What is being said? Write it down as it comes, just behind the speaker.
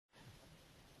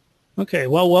Okay,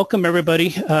 well, welcome everybody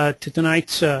to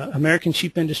tonight's American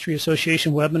Sheep Industry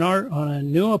Association webinar on a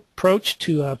new approach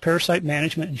to parasite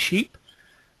management in sheep.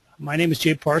 My name is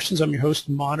Jay Parsons. I'm your host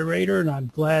and moderator, and I'm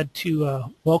glad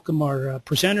to welcome our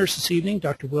presenters this evening,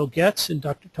 Dr. Will Getz and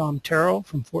Dr. Tom Terrell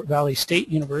from Fort Valley State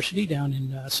University down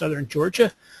in southern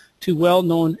Georgia, two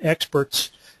well-known experts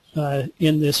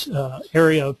in this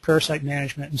area of parasite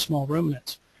management in small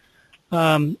ruminants.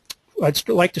 I'd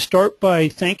like to start by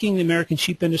thanking the American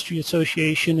Sheep Industry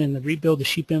Association and the Rebuild the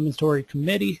Sheep Inventory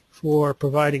Committee for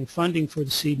providing funding for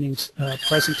this evening's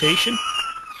presentation,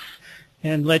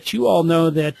 and let you all know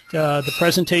that the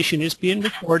presentation is being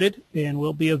recorded and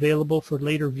will be available for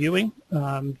later viewing.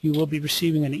 You will be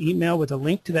receiving an email with a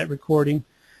link to that recording,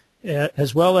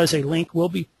 as well as a link will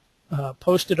be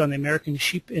posted on the American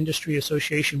Sheep Industry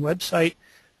Association website.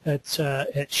 That's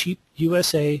at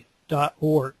sheepusa.org.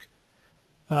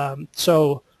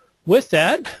 So with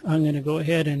that, I'm going to go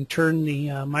ahead and turn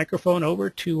the microphone over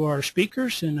to our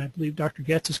speakers, and I believe Dr.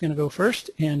 Getz is going to go first,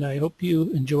 and I hope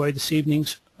you enjoy this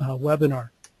evening's webinar.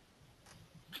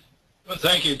 Well,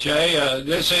 thank you, Jay.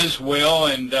 This is Will,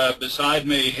 and beside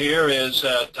me here is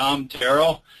Tom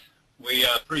Terrell. We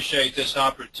appreciate this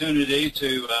opportunity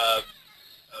to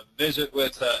visit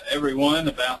with everyone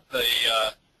about the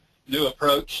new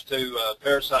approach to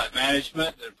parasite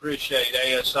management, and appreciate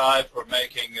ASI for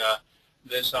making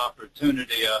this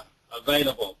opportunity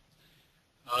available.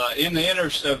 In the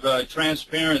interest of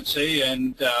transparency,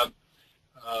 and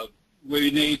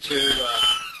we need to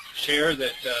share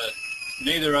that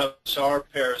neither of us are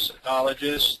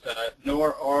parasitologists,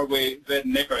 nor are we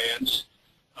veterinarians.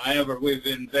 However, we've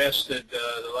invested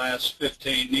the last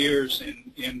 15 years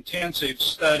in intensive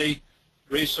study,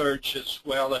 research, as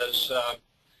well as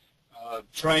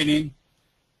training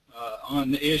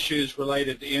on the issues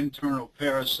related to internal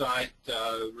parasite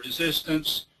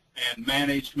resistance and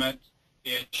management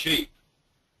in sheep.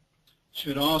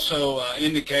 Should also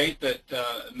indicate that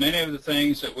many of the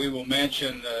things that we will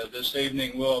mention this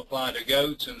evening will apply to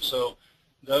goats, and so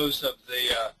those of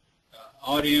the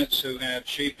audience who have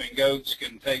sheep and goats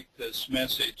can take this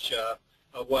message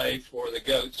away for the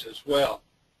goats as well.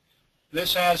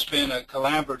 This has been a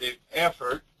collaborative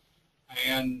effort,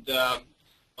 and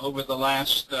over the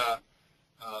last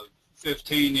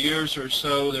 15 years or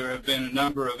so, there have been a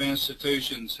number of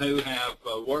institutions who have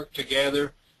worked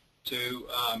together to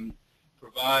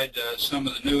provide some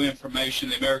of the new information.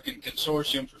 The American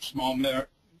Consortium for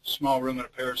Small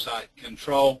Ruminant Parasite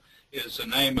Control is the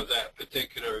name of that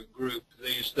particular group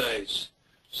these days.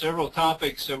 Several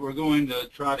topics that we're going to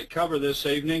try to cover this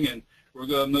evening, and we're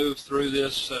going to move through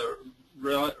this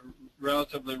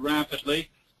relatively rapidly.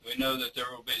 We know that there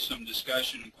will be some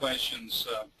discussion and questions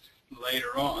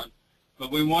later on.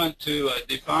 But we want to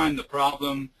define the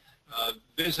problem,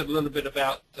 visit a little bit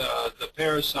about the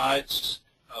parasites,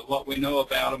 what we know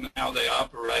about them and how they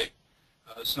operate,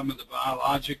 some of the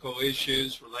biological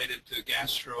issues related to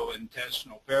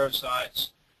gastrointestinal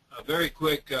parasites, a very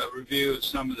quick review of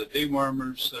some of the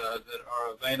dewormers that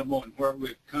are available and where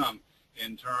we've come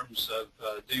in terms of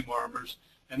dewormers,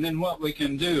 and then what we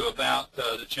can do about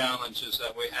the challenges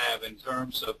that we have in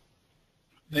terms of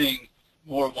being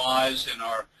more wise in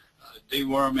our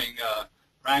deworming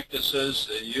practices,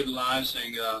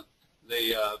 utilizing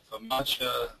the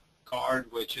FAMACHA card,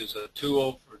 which is a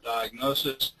tool for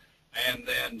diagnosis, and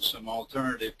then some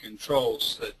alternative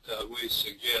controls that we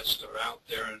suggest are out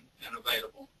there and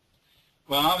available.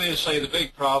 Well, obviously the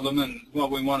big problem, and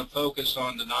what we want to focus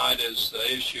on tonight, is the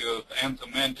issue of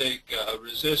anthelmintic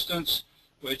resistance,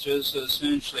 which is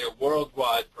essentially a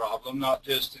worldwide problem, not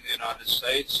just in the United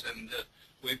States, and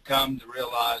we've come to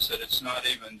realize that it's not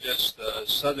even just the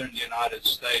southern United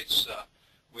States.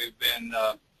 We've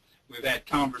had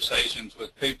conversations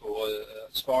with people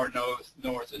as far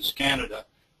north as Canada,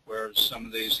 where some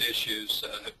of these issues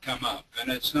have come up. And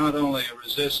it's not only a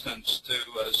resistance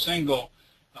to single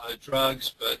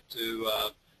drugs, but to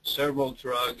several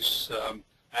drugs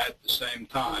at the same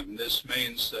time. This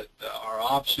means that our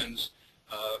options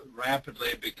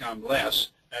rapidly become less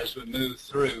as we move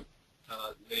through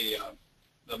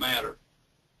the matter.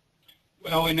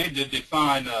 Well, we need to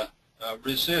define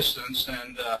resistance,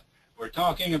 and we're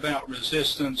talking about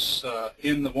resistance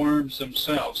in the worms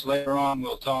themselves. Later on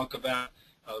we'll talk about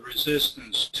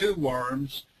resistance to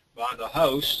worms by the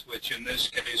host, which in this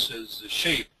case is the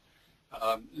sheep.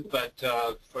 But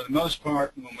for the most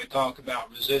part, when we talk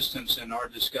about resistance in our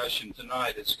discussion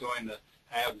tonight, it's going to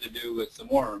have to do with the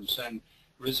worms. And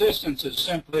resistance is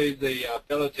simply the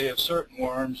ability of certain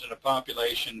worms in a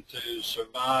population to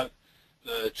survive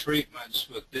the treatments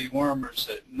with dewormers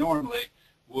that normally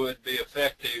would be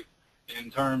effective in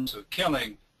terms of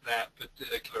killing that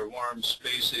particular worm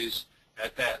species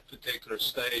at that particular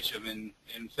stage of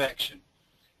infection.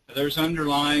 There's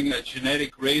underlying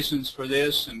genetic reasons for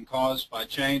this and caused by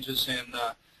changes in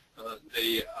the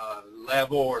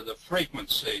level or the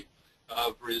frequency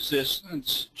of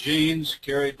resistance genes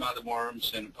carried by the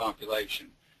worms in the population.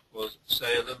 We'll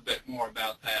say a little bit more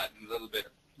about that in a little bit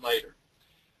later.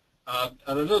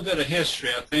 A little bit of history,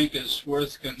 I think, is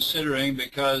worth considering,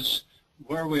 because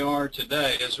where we are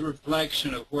today is a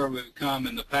reflection of where we've come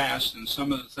in the past and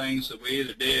some of the things that we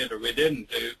either did or we didn't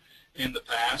do in the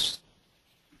past.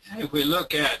 If we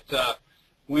look at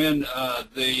when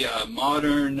the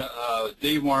modern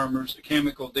dewormers, the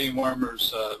chemical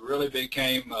dewormers, really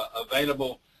became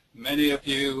available, many of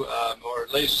you, or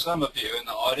at least some of you in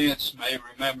the audience, may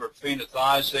remember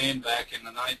phenothiazine back in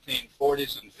the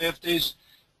 1940s and 50s,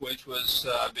 which was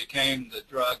became the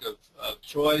drug of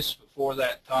choice. Before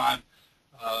that time,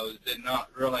 did not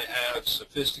really have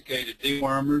sophisticated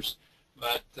dewormers,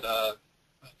 but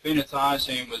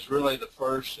phenothiazine was really the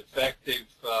first effective,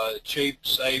 cheap,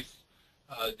 safe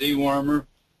dewormer,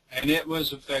 and it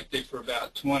was effective for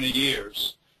about 20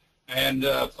 years. And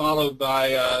followed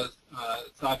by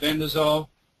thibendazole,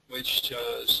 which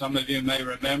some of you may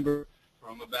remember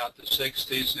from about the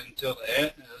 60s until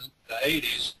the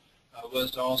 80s,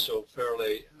 was also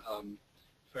fairly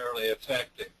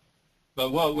effective.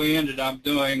 But what we ended up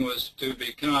doing was to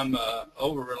become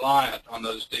over-reliant on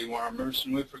those dewormers,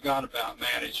 and we forgot about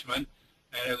management,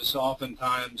 and it was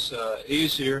oftentimes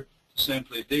easier to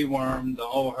simply deworm the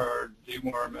whole herd,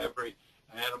 deworm every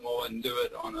animal, and do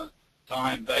it on a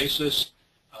time basis.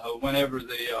 Whenever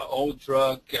the old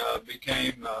drug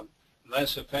became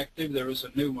less effective, there was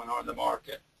a new one on the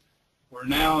market. We're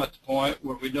now at the point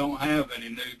where we don't have any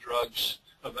new drugs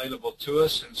available to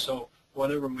us, and so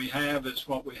whatever we have is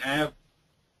what we have,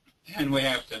 and we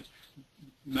have to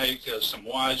make some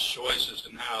wise choices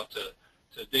in how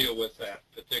to deal with that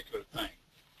particular thing.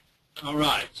 All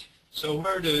right, so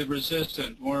where do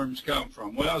resistant worms come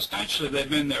from? Well, essentially they've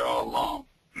been there all along.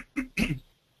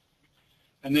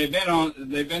 And they've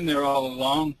been there all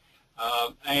along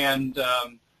and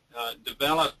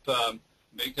develop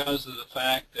because of the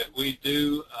fact that we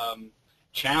do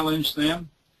challenge them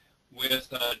with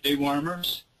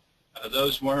dewormers.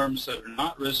 Those worms that are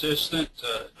not resistant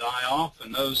die off,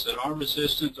 and those that are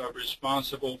resistant are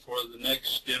responsible for the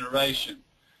next generation.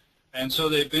 And so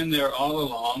they've been there all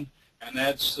along, and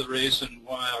that's the reason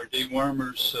why our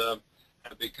dewormers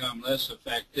have become less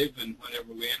effective, and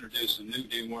whenever we introduce a new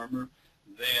dewormer,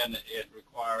 then it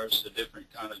requires a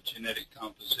different kind of genetic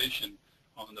composition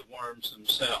on the worms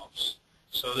themselves.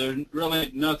 So there's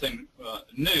really nothing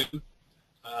new,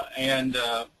 and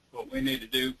what we need to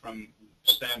do from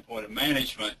the standpoint of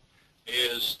management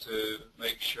is to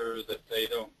make sure that they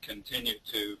don't continue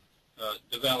to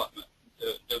develop.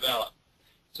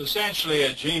 It's essentially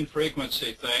a gene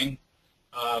frequency thing.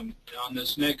 On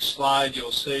this next slide,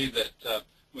 you'll see that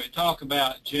when we talk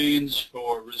about genes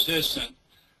for resistant,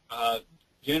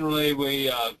 generally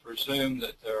we presume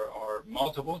that there are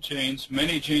multiple genes,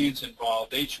 many genes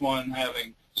involved, each one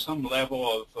having some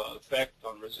level of effect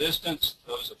on resistance.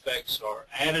 Those effects are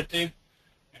additive,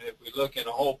 and if we look at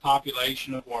a whole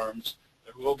population of worms,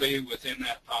 there will be within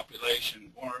that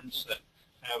population worms that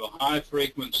have a high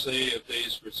frequency of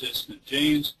these resistant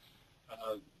genes,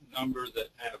 number that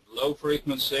have low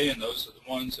frequency, and those are the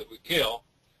ones that we kill.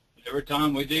 Every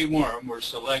time we deworm, we're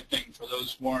selecting for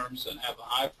those worms that have a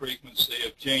high frequency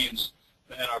of genes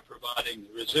that are providing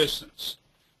the resistance.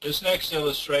 This next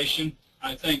illustration,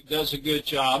 I think, does a good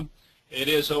job. It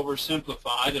is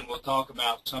oversimplified, and we'll talk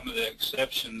about some of the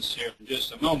exceptions here in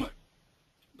just a moment.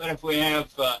 But if we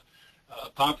have a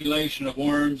population of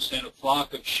worms in a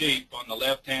flock of sheep on the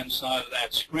left-hand side of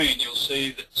that screen, you'll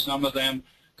see that some of them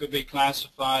could be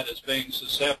classified as being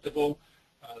susceptible.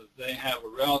 They have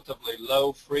a relatively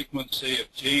low frequency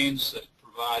of genes that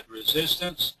provide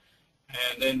resistance,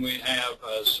 and then we have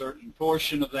a certain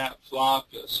portion of that flock,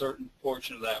 a certain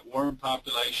portion of that worm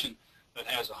population that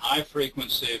has a high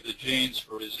frequency of the genes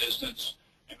for resistance.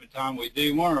 Every time we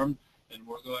deworm, then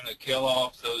we're going to kill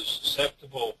off those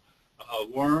susceptible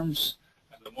worms,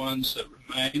 and the ones that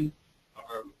remain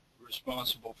are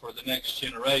responsible for the next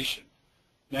generation.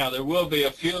 Now, there will be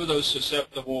a few of those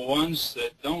susceptible ones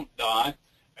that don't die,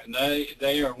 and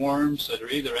they are worms that are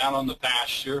either out on the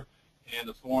pasture in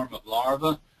the form of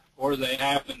larvae, or they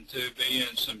happen to be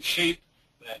in some sheep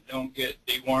that don't get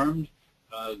dewormed.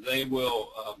 They will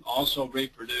also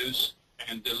reproduce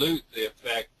and dilute the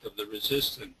effect of the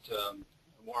resistant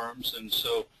worms, and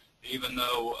so even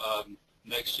though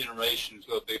next generation is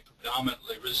going to be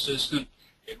predominantly resistant,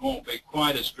 it won't be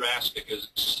quite as drastic as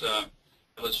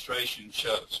illustration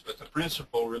shows, but the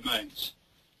principle remains.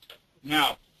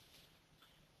 Now,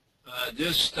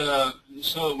 just so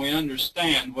that we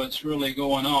understand what's really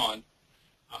going on,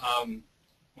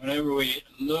 whenever we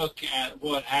look at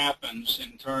what happens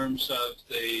in terms of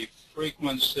the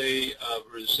frequency of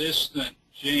resistant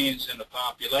genes in the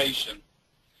population,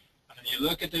 and you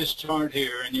look at this chart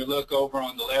here and you look over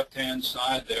on the left-hand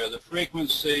side there, the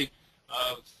frequency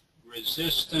of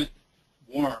resistant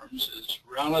worms is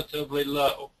relatively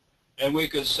low. And we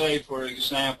could say, for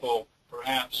example,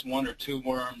 perhaps 1 or 2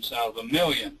 worms out of 1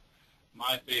 million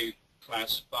might be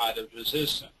classified as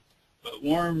resistant. But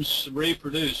worms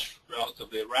reproduce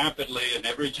relatively rapidly, and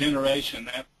every generation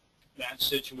that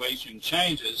situation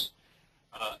changes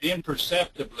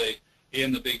imperceptibly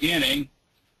in the beginning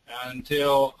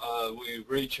until we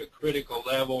reach a critical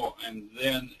level, and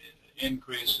then it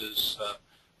increases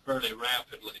fairly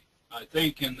rapidly. I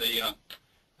think in the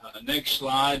next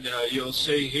slide you'll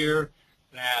see here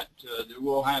that there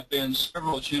will have been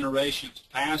several generations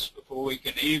passed before we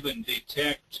can even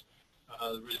detect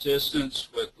resistance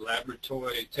with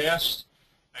laboratory tests,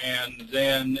 and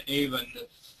then even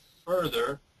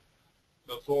further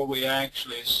before we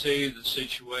actually see the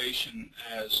situation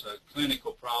as a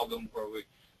clinical problem where we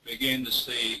begin to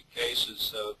see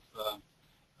cases of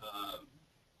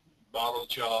bottle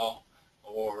jaw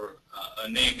or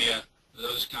anemia,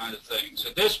 those kind of things.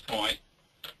 At this point,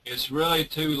 it's really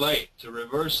too late to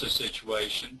reverse the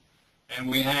situation, and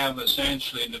we have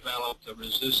essentially developed a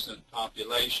resistant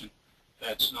population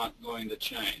that's not going to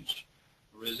change.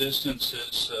 Resistance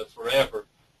is forever,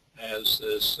 as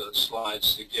this slide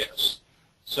suggests.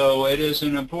 So it is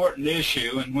an important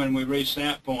issue, and when we reach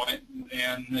that point,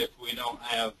 and if we don't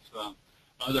have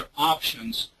other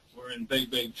options, we're in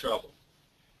big, big trouble.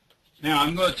 Now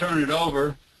I'm going to turn it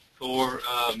over for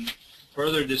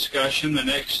further discussion, the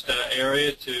next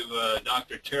area, to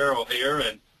Dr. Terrell here,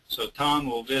 and so Tom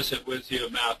will visit with you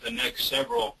about the next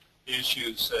several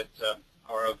issues that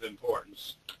are of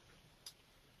importance.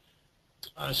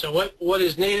 So what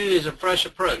is needed is a fresh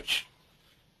approach.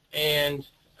 And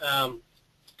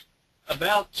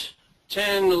about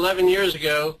 10, 11 years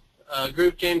ago, a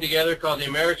group came together called the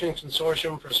American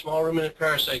Consortium for Small Ruminant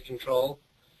Parasite Control.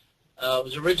 It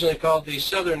was originally called the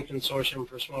Southern Consortium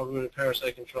for Small Ruminant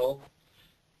Parasite Control.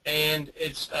 And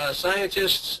it's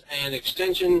scientists and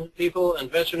extension people and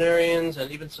veterinarians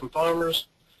and even some farmers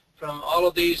from all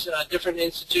of these different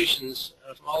institutions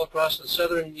from all across the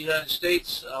southern United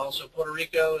States, also Puerto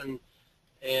Rico and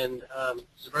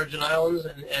the Virgin Islands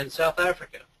and South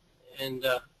Africa, and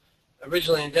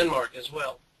originally in Denmark as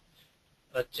well.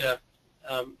 But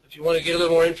if you want to get a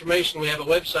little more information, we have a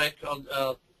website called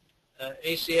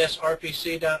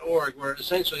acsrpc.org, where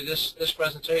essentially this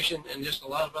presentation and just a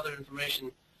lot of other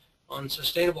information on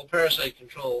sustainable parasite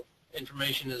control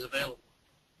information is available.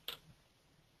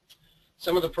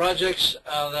 Some of the projects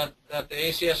that the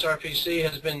ACSRPC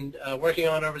has been working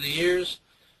on over the years,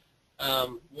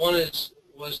 one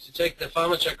was to take the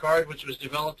Famacha card, which was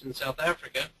developed in South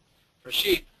Africa for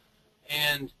sheep,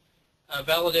 and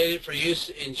validate it for use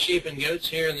in sheep and goats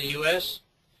here in the U.S.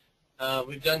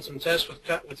 We've done some tests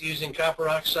with using copper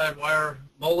oxide wire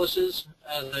boluses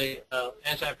as a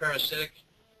anti-parasitic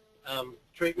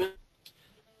treatment.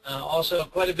 Also,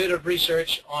 quite a bit of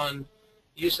research on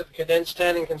use of condensed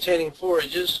tannin containing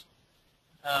forages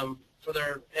for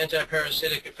their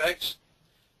anti-parasitic effects.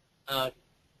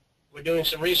 We're doing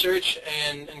some research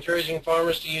and encouraging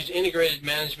farmers to use integrated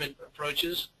management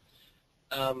approaches.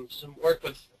 Some work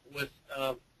with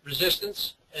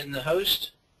resistance in the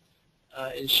host,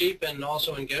 in sheep and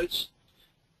also in goats.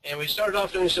 And we started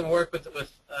off doing some work with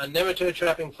nematode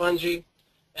trapping fungi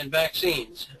and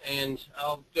vaccines. And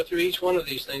I'll go through each one of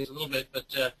these things a little bit, but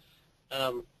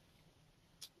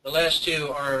the last two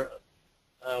are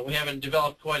we haven't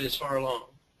developed quite as far along.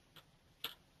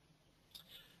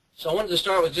 So I wanted to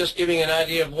start with just giving an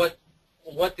idea of what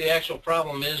the actual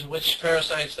problem is, which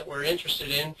parasites that we're interested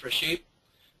in for sheep.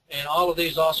 And all of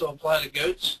these also apply to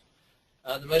goats.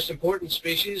 The most important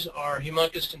species are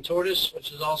Humungus contortus,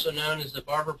 which is also known as the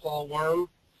barber paw worm,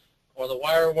 or the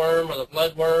wire worm, or the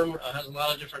blood worm. Has a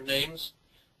lot of different names.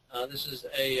 This is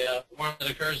a worm that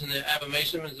occurs in the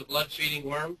abomasum, is a blood-feeding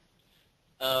worm.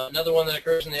 Another one that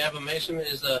occurs in the abomasum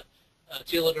is the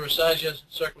Telodorsagia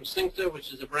circumstincta,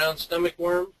 which is a brown stomach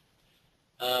worm.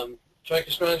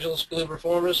 Trichostrongylis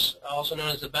glubriformis, also known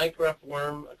as the bankrupt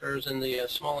worm, occurs in the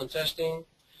small intestine.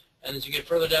 And as you get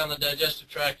further down the digestive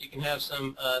tract, you can have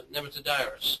some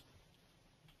nematodiarus.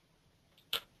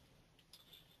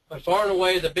 But far and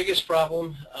away, the biggest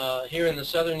problem here in the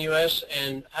southern U.S.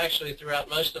 and actually throughout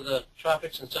most of the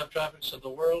tropics and subtropics of the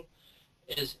world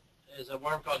is is a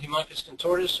worm called Haemonchus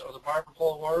contortus, or the barber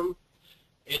pole worm.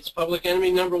 It's public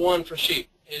enemy number one for sheep.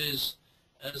 It is,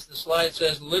 as the slide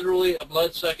says, literally a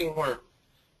blood-sucking worm.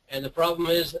 And the problem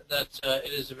is that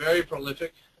it is very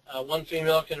prolific. One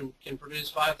female can produce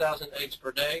 5,000 eggs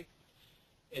per day.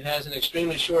 It has an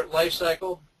extremely short life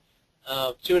cycle,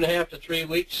 2.5 to 3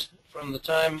 weeks from the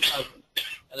time of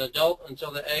an adult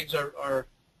until the eggs are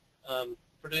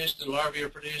produced and larvae are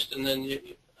produced, and then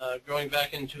growing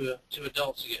back into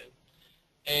adults again.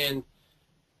 And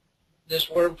this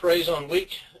worm preys on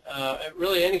weak,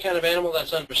 really any kind of animal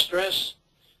that's under stress,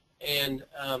 and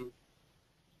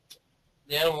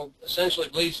the animal essentially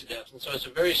bleeds to death. And so it's a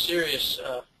very serious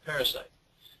parasite.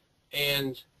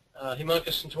 And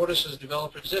Haemonchus contortus has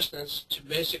developed resistance to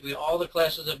basically all the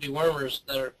classes of dewormers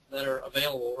that are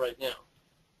available right now.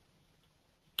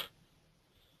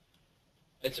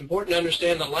 It's important to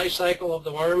understand the life cycle of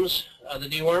the worms. The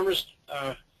dewormers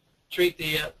treat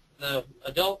the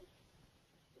adult,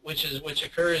 which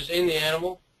occurs in the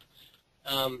animal.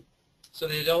 So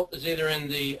the adult is either in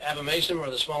the abomasum, or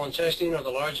the small intestine, or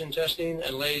the large intestine,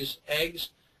 and lays eggs.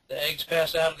 The eggs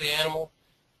pass out of the animal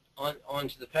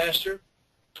onto the pasture,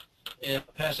 and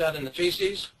pass out in the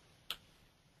feces.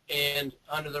 And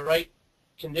under the right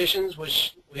conditions,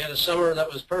 which we had a summer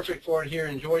that was perfect for it here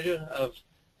in Georgia,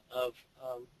 of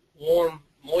warm,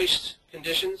 moist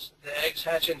conditions, the eggs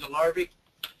hatch into larvae,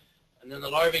 and then the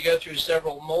larvae go through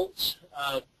several molts.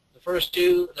 The first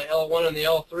two, the L1 and the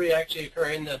L3, actually occur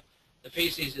in the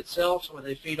feces itself, where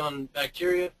they feed on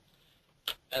bacteria,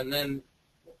 and then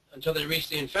until they reach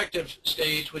the infective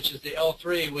stage, which is the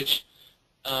L3, which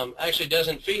actually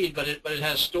doesn't feed, but it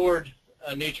has stored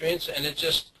nutrients, and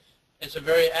it's a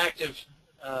very active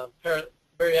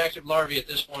larvae at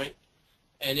this point,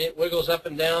 and it wiggles up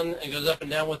and down and goes up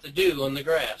and down with the dew on the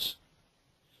grass.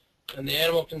 And the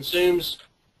animal consumes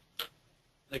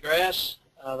the grass.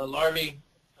 The larvae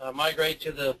migrate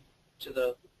to the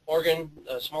organ,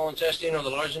 small intestine, or the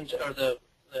large or the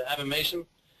abomasum,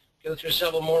 go through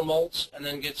several more molts, and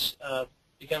then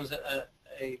becomes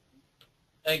a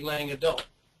egg-laying adult.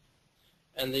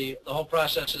 And the whole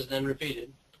process is then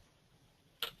repeated.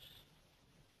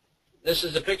 This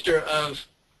is a picture of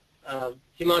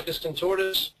Haemonchus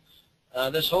contortus.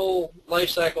 This whole life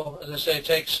cycle, as I say,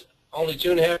 takes only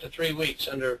 2.5 to 3 weeks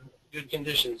under good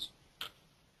conditions.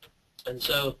 And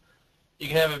so you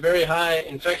can have a very high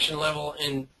infection level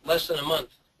in less than a month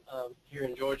here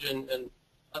in Georgia, and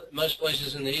most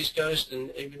places in the East Coast,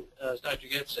 and even, as Dr.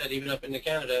 Getz said, even up into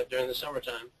Canada during the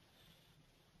summertime.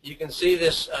 You can see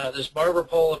this barber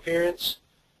pole appearance,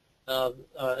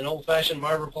 an old-fashioned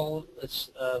barber pole. It's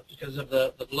because of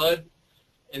the blood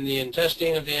in the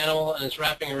intestine of the animal, and it's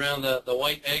wrapping around the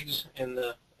white eggs in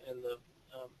the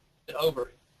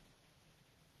ovary.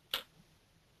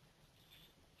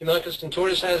 Haemonchus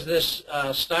contortus has this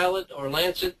stylet or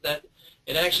lancet that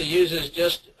it actually uses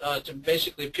just to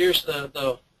basically pierce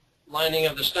the lining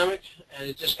of the stomach, and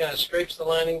it just kind of scrapes the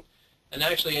lining and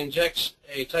actually injects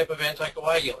a type of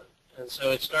anticoagulant. And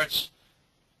so it starts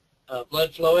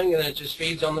blood flowing, and it just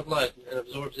feeds on the blood and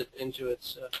absorbs it into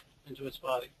its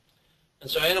body. And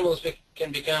so animals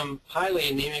can become highly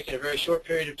anemic in a very short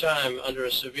period of time under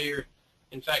a severe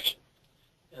infection.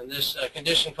 And this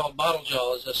condition called bottle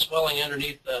jaw is a swelling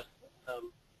underneath the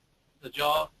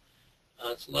jaw.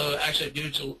 It's low, actually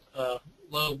due to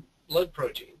low blood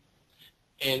protein.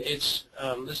 And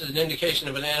this is an indication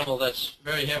of an animal that's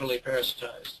very heavily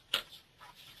parasitized.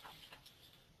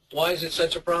 Why is it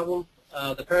such a problem?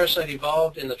 The parasite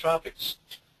evolved in the tropics,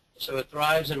 so it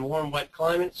thrives in warm, wet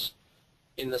climates.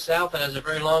 In the south, it has a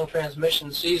very long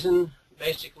transmission season.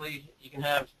 Basically, you can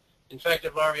have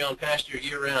infected larvae on pasture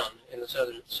year-round in the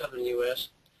southern U.S.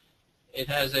 It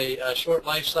has a short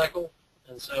life cycle,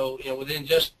 and so within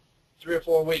just 3 or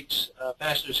 4 weeks,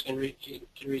 pastures can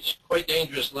reach quite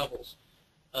dangerous levels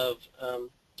of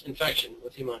infection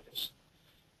with Haemonchus.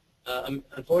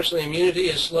 Unfortunately, immunity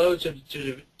is slow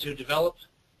to develop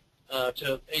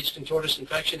to H. contortus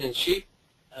infection in sheep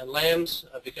and lambs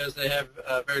because they have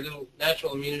very little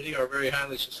natural immunity, or very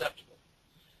highly susceptible.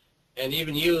 And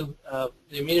even the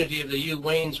immunity of the ewe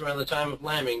wanes around the time of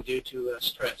lambing due to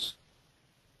stress.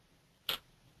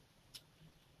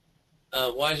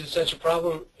 Why is it such a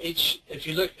problem? If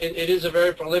you look, it is a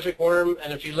very prolific worm,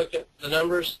 and if you look at the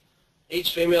numbers,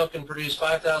 each female can produce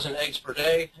 5,000 eggs per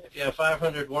day. If you have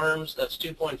 500 worms, that's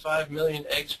 2.5 million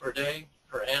eggs per day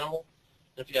per animal.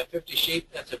 And if you have 50 sheep,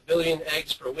 that's 1 billion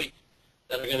eggs per week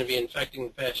that are going to be infecting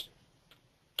the pasture.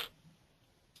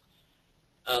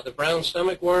 The brown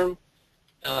stomach worm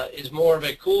is more of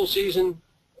a cool season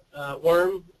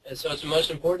worm, and so it's the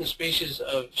most important species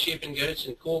of sheep and goats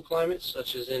in cool climates,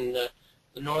 such as in the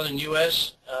northern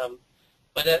U.S.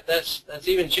 But that's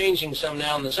even changing some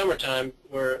now in the summertime,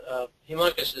 where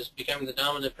Haemonchus is becoming the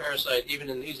dominant parasite even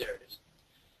in these areas.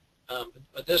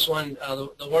 But this one,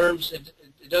 the worms,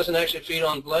 it doesn't actually feed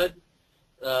on blood.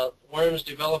 Worms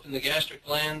develop in the gastric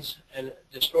glands and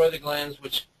destroy the glands,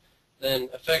 which then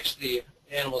affects the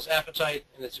animal's appetite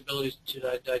and its ability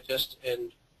to digest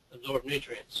and absorb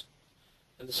nutrients.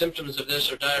 And the symptoms of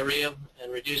this are diarrhea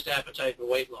and reduced appetite and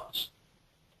weight loss.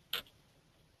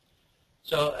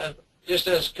 So just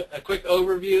as a quick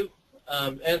overview,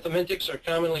 anthelmintics are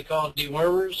commonly called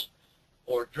dewormers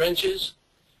or drenches,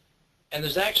 and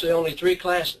there's actually only 3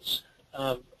 classes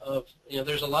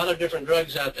there's a lot of different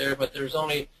drugs out there, but there's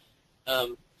only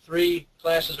 3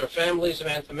 classes or families of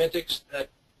anthelmintics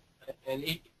and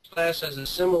each class has a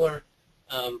similar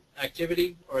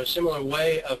activity or a similar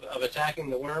way of attacking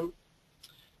the worm.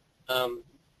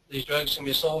 These drugs can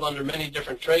be sold under many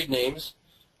different trade names,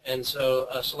 and so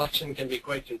selection can be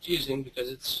quite confusing because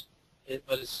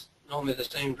it's normally the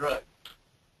same drug.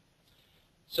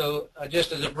 So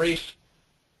just as a brief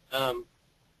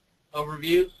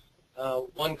overview,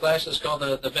 one class is called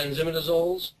the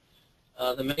benzimidazoles.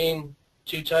 The main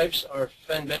 2 types are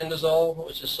fenbendazole,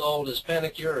 which is sold as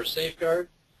Panacur or Safeguard.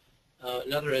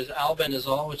 Another is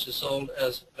albendazole, which is sold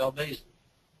as Valbazin.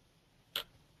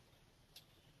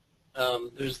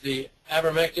 There's the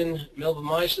ivermectin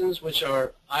milbemycins, which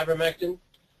are ivermectin,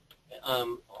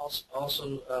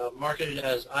 also marketed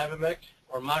as Ivomec,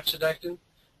 or moxidectin,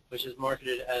 which is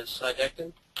marketed as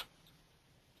Cydectin.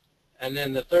 And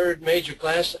then the third major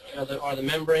class are the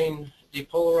membrane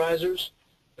depolarizers,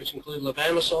 which include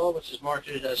levamisole, which is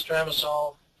marketed as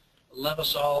Tramisol,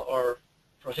 Levosol, or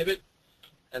Prohibit,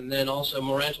 and then also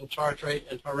morantyl tartrate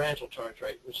and pyrantyl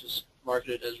tartrate, which is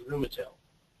marketed as Reumatel.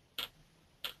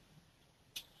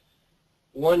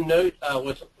 One note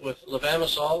with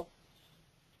levamisole,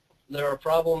 there are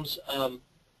problems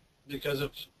because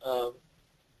of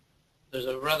there's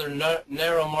a rather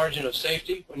narrow margin of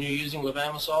safety when you're using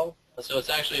levamisole, so it's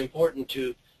actually important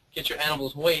to get your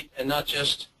animal's weight and not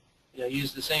just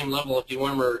use the same level of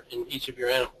dewormer in each of your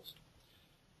animals.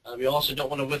 You also don't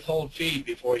want to withhold feed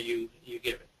before you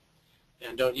give it,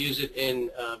 and don't use it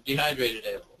in dehydrated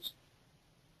animals.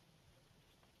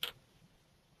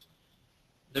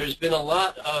 There's been a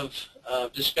lot of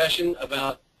discussion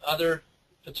about other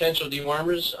potential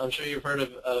dewormers. I'm sure you've heard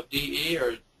of DE,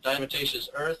 or diatomaceous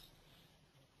earth.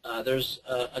 There's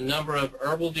a number of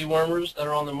herbal dewormers that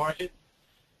are on the market.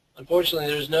 Unfortunately,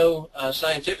 there's no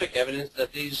scientific evidence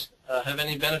that these have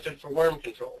any benefit for worm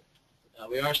control.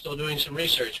 We are still doing some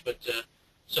research, but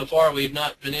so far we've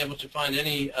not been able to find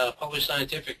any published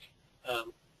scientific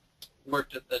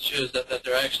work that shows that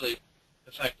they're actually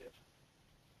effective.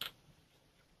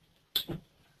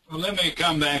 Well, let me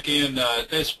come back in at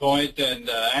this point and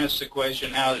ask the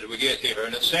question, how did we get here?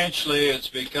 And essentially it's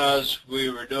because we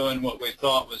were doing what we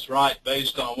thought was right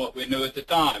based on what we knew at the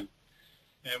time.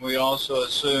 And we also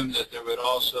assumed that there would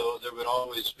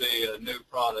always be a new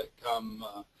product come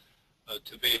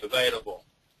to be available.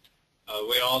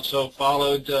 We also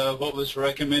followed what was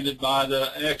recommended by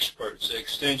the experts, the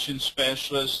extension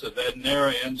specialists, the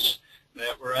veterinarians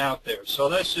that were out there. So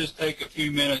let's just take a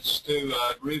few minutes to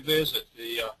revisit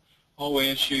the whole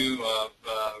issue of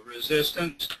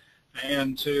resistance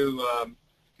and to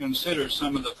consider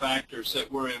some of the factors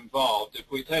that were involved. If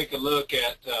we take a look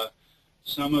at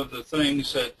some of the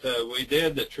things that we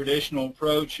did, the traditional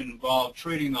approach involved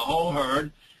treating the whole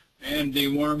herd and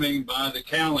deworming by the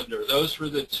calendar. Those were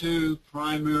the 2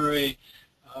 primary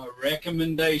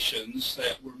recommendations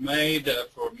that were made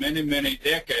for many, many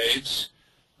decades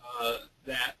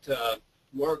that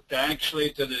worked actually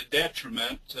to the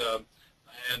detriment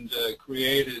and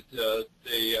created the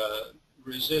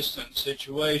resistant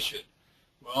situation.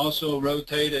 We also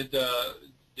rotated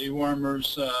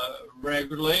dewormers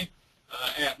regularly,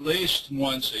 at least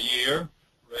once a year.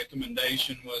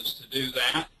 Recommendation was to do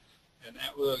that, and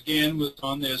that was, again, was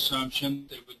on the assumption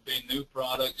there would be new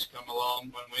products come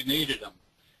along when we needed them.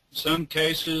 In some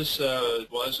cases, it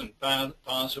wasn't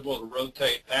possible to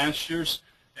rotate pastures,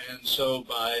 and so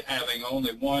by having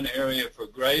only one area for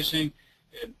grazing,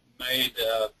 it made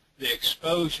the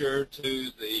exposure to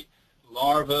the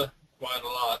larva quite a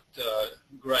lot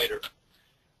greater.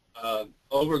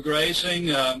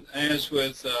 Overgrazing, as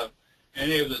with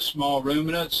any of the small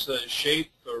ruminants,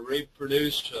 sheep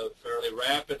reproduce fairly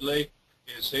rapidly.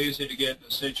 It's easy to get in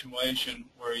a situation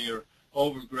where you're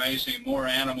overgrazing more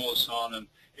animals on an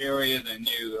area than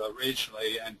you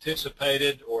originally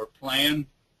anticipated or planned.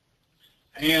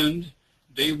 And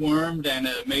dewormed and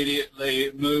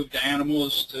immediately moved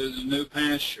animals to the new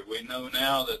pasture. We know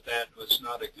now that that was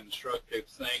not a constructive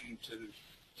thing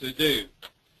to do.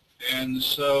 And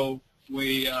so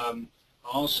we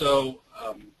also,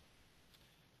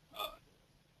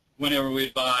 whenever we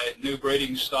buy new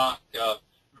breeding stock,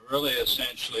 really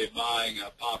essentially buying a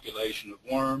population of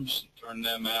worms and turn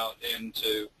them out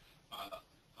into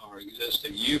our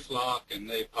existing ewe flock, and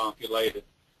they populated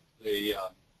the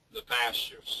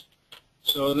pastures.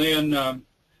 So then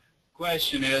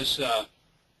question is,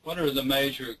 what are the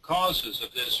major causes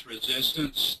of this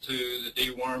resistance to the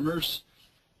dewormers?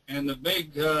 And the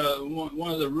big,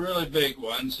 one of the really big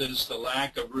ones is the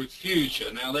lack of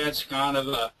refugia. Now that's kind of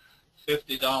a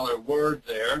 $50 word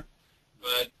there,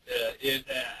 but it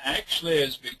actually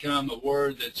has become a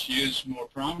word that's used more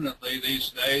prominently these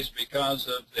days because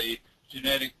of the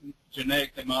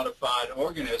genetically modified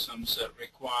organisms that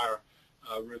require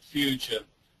refugia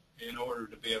in order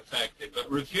to be effective. But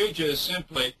refugia is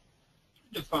simply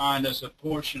defined as a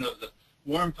portion of the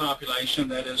worm population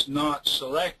that is not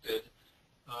selected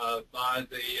by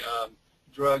the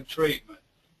drug treatment.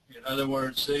 In other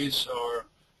words, these are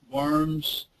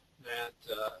worms that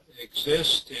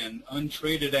exist in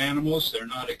untreated animals. They're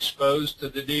not exposed to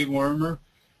the dewormer,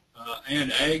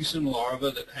 and eggs and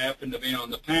larvae that happen to be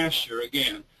on the pasture,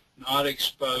 again, not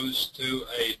exposed to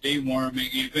a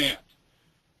deworming event.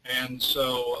 And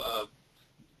so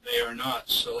they are not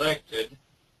selected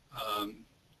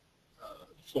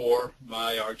for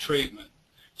by our treatment.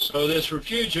 So this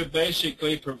refugia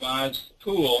basically provides a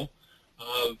pool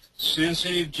of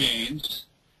sensitive genes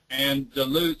and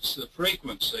dilutes the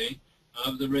frequency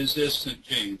of the resistant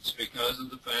genes because of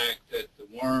the fact that the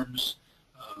worms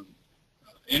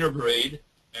interbreed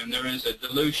and there is a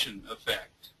dilution effect.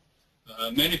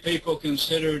 Many people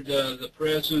considered the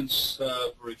presence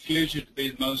of refugia to be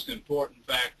the most important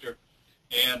factor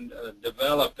in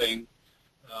developing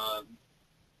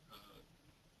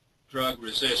drug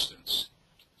resistance.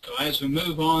 So as we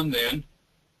move on then,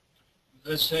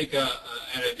 let's take an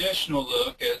additional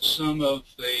look at some of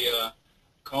the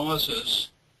causes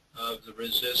of the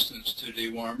resistance to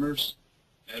dewormers.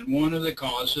 And one of the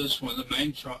causes, one of the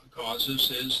main causes,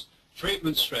 is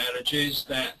treatment strategies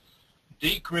that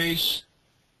decrease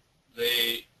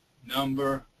the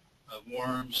number of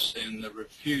worms in the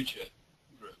refugia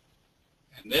group.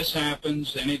 And this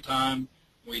happens anytime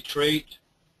we treat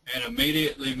and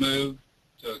immediately move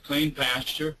to a clean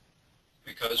pasture,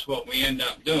 because what we end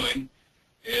up doing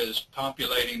is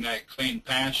populating that clean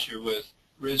pasture with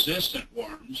resistant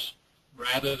worms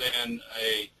rather than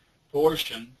a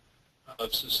portion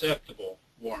of susceptible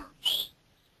worms.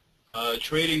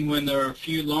 Treating when there are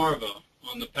few larvae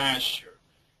on the pasture.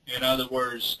 In other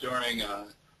words, during a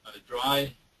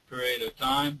dry period of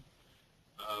time,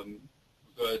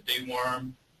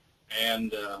 deworm,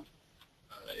 and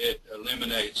it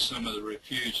eliminates some of the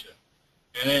refugia.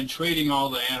 And then treating all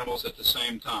the animals at the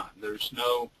same time. There's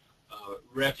no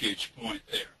refuge point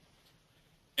there.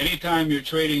 Anytime you're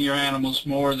treating your animals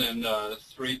more than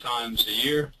 3 times a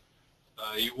year,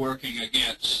 you're working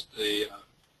against the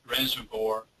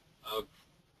reservoir of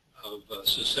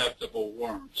susceptible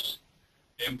worms.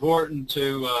 Important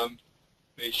to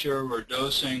be sure we're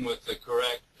dosing with the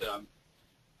correct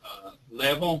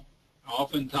level.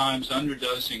 Oftentimes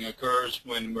underdosing occurs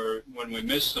when we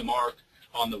miss the mark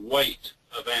on the weight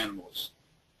of animals.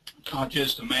 It's not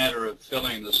just a matter of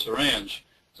filling the syringe,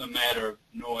 it's a matter of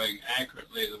knowing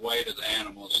accurately the weight of the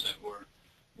animals that we're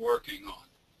working on.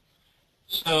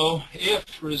 So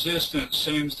if resistance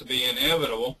seems to be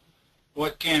inevitable,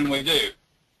 what can we do?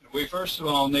 We first of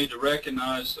all need to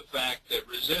recognize the fact that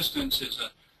resistance is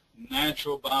a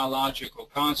natural biological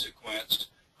consequence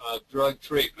of drug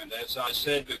treatment. As I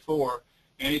said before,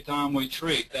 anytime we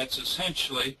treat, that's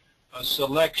essentially a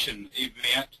selection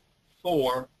event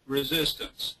for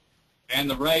resistance. And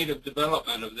the rate of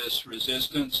development of this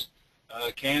resistance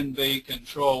can be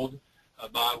controlled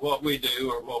by what we do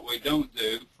or what we don't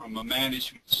do from a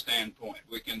management standpoint.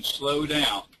 We can slow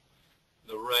down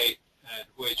the rate at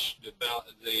which the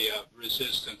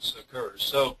resistance occurs.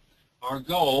 So our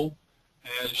goal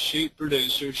as sheep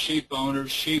producers, sheep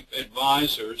owners, sheep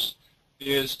advisors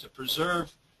is to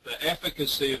preserve the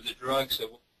efficacy of the drugs that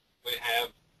we have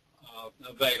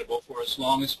available for as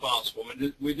long as possible.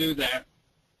 And we do that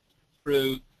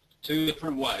through 2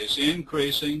 different ways: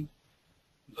 increasing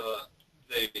the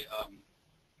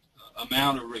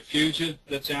amount of refugia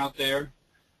that's out there,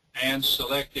 and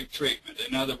selective treatment.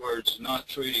 In other words, not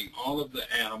treating all of the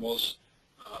animals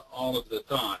all of the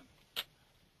time.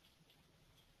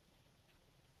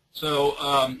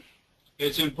 So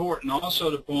it's important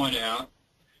also to point out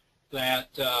that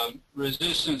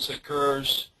resistance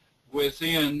occurs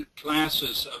within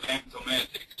classes of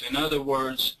anthelmintics. In other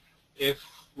words, if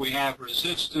we have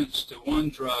resistance to one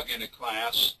drug in a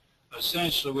class,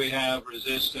 essentially we have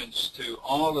resistance to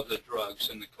all of the drugs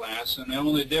in the class, and the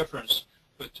only difference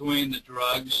between the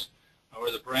drugs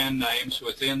or the brand names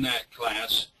within that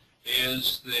class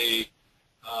is the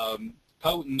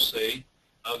potency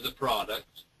of the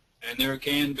product. And there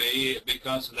can be,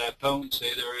 because of that potency,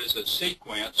 there is a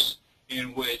sequence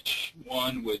in which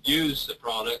one would use the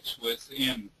products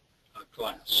within a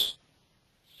class.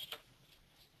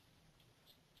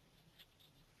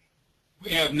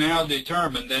 We have now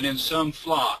determined that in some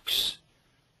flocks,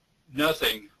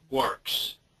 nothing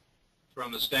works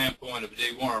from the standpoint of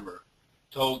dewormer.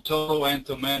 Total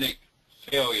anthelmintic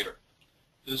failure.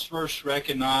 This first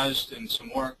recognized in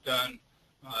some work done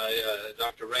by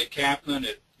Dr. Ray Kaplan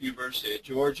at University of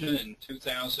Georgia in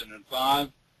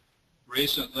 2005.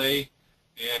 Recently,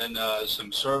 in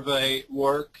some survey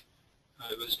work,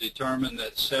 it was determined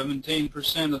that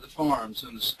 17% of the farms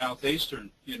in the southeastern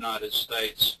United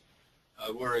States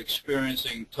were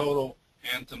experiencing total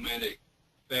anthelmintic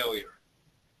failure.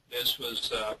 This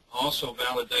was also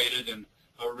validated in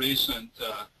a recent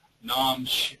NOM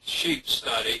sheep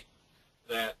study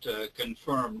that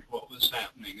confirmed what was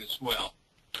happening as well.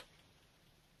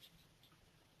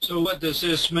 So what does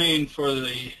this mean for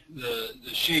the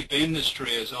sheep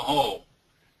industry as a whole?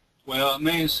 Well, it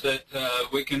means that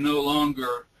we can no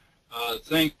longer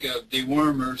think of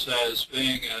dewormers as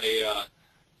being a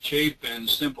cheap and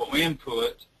simple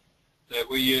input that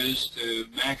we use to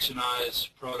maximize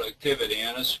productivity,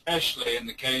 and especially in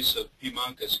the case of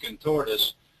Haemonchus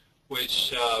contortus,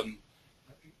 which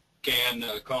can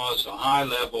cause a high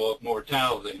level of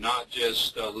mortality, not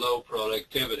just low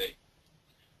productivity.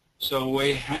 So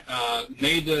we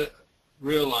need to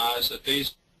realize that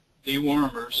these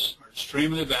dewormers are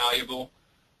extremely valuable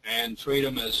and treat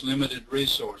them as limited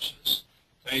resources.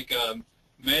 Take a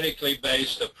medically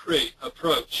based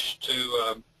approach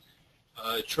to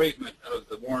treatment of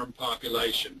the worm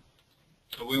population.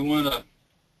 So we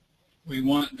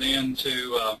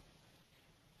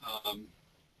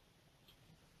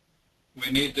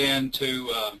need then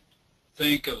to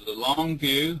think of the long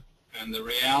view and the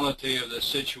reality of the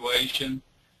situation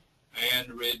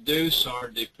and reduce our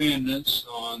dependence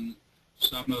on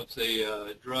some of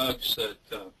the drugs that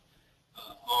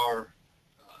are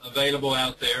available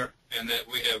out there and that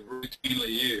we have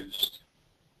routinely used.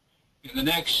 In the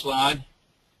next slide,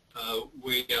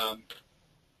 we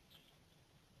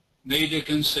need to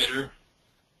consider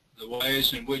the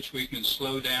ways in which we can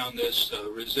slow down this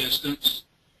resistance.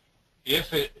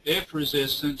 If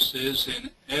resistance is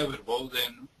inevitable,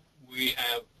 then we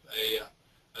have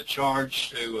a charge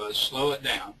to slow it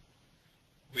down,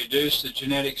 reduce the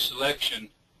genetic selection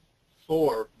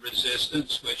for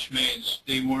resistance, which means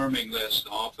deworming less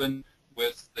often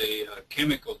with the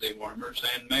chemical dewormers,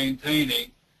 and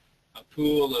maintaining a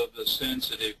pool of the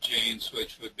sensitive genes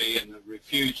which would be in the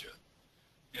refugia.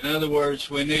 In other words,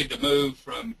 we need to move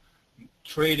from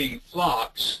treating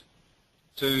flocks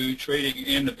to treating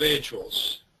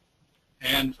individuals.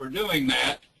 And for doing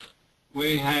that,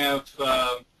 we have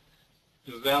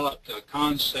developed a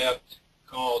concept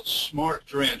called smart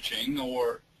drenching,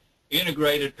 or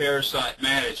integrated parasite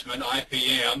management,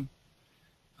 IPM,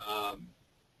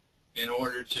 in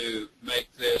order to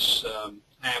make this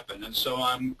happen. And so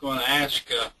I'm going to ask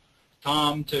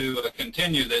Tom to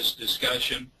continue this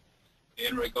discussion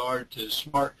in regard to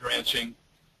smart drenching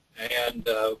and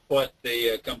what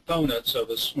the components of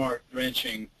a smart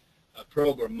drenching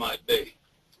program might be.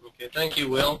 Okay, thank you,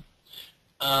 Will.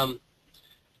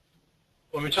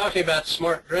 When we're talking about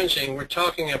smart drenching, we're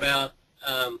talking about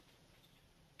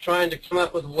trying to come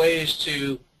up with ways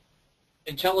to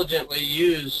intelligently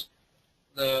use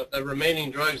the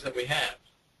remaining drugs that we have.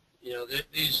 You know,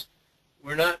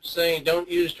 we're not saying don't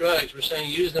use drugs. We're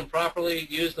saying use them properly,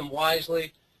 use them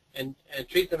wisely, and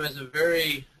treat them as a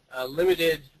very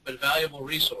limited but valuable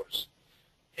resource.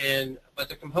 But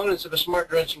the components of a smart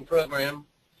drenching program,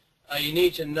 you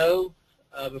need to know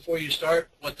before you start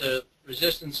what the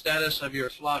resistance status of your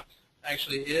flock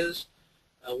actually is,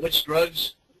 which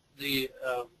drugs the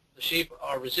sheep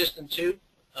are resistant to,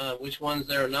 which ones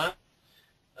they're not,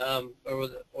 or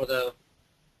the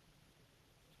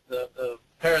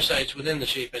parasites within the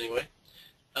sheep anyway.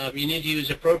 You need to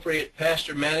use appropriate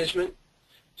pasture management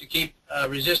to keep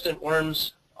resistant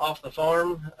worms off the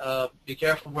farm. Be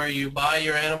careful where you buy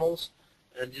your animals,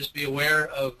 and just be aware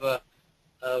of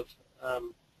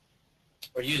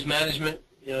or use management,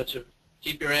 you know, to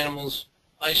keep your animals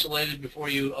isolated before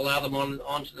you allow them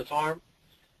onto the farm.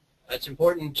 it's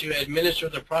important to administer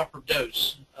the proper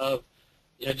dose of,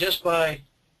 just by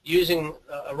using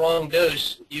a wrong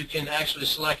dose, you can actually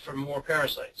select for more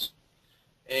parasites.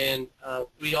 And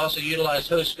we also utilize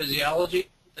host physiology,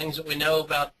 things that we know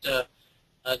about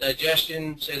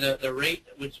digestion, say the rate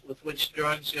with which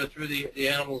drugs go through the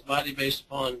animal's body based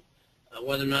upon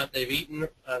whether or not they've eaten,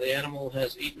 the animal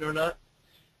has eaten or not.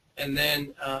 And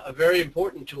then a very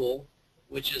important tool,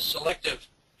 which is selective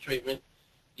treatment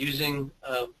using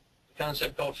a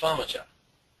concept called pharmacia.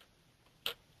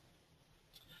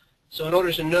 So in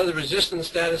order to know the resistance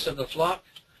status of the flock,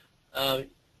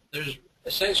 there's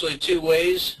essentially two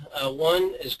ways.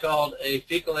 One is called a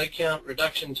fecal egg count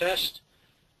reduction test,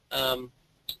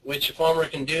 which a farmer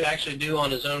can actually do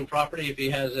on his own property if he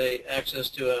has access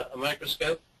to a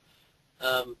microscope,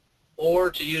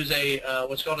 or to use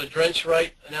what's called a drench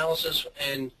right analysis,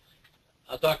 and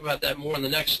I'll talk about that more in the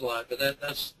next slide, but that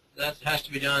has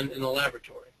to be done in the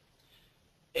laboratory.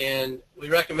 And we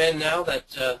recommend now that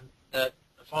that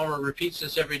a farmer repeats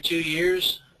this every 2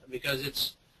 years, because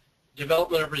its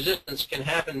development of resistance can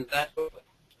happen that quickly.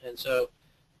 And so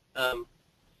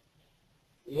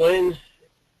when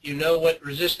you know what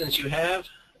resistance you have,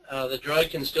 the drug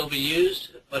can still be used,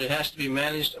 but it has to be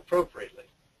managed appropriately.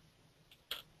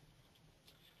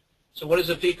 So what is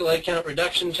a fecal egg count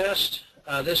reduction test?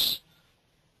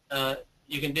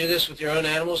 You can do this with your own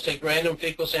animals. Take random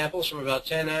fecal samples from about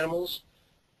 10 animals,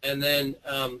 and then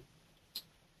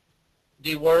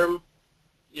deworm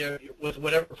with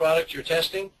whatever product you're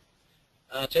testing.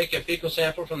 Take a fecal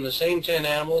sample from the same 10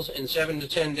 animals in 7 to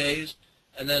 10 days,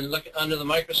 and then look under the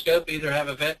microscope, either have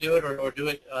a vet do it or do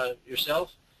it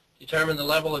yourself. Determine the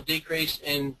level of decrease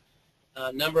in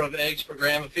number of eggs per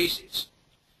gram of feces.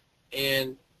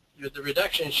 And the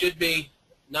reduction should be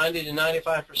 90 to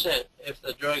 95% if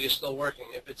the drug is still working.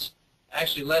 If it's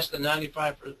actually less than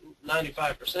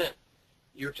 95%,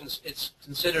 it's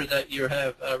considered that you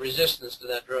have resistance to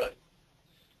that drug.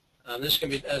 This can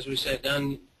be, as we said,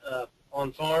 done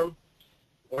on farm,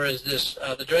 whereas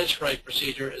the drench right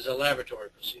procedure is a laboratory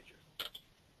procedure.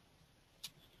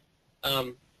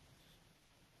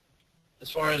 As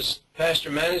far as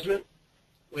pasture management,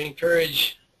 we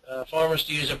encourage farmers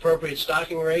to use appropriate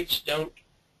stocking rates. Don't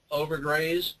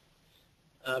overgraze.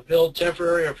 Build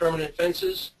temporary or permanent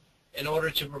fences in order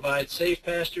to provide safe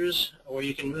pastures, or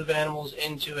you can move animals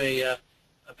into a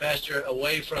pasture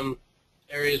away from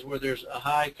areas where there's a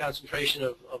high concentration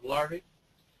of larvae.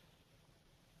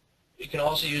 You can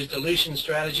also use dilution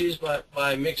strategies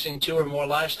by mixing 2 or more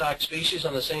livestock species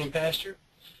on the same pasture.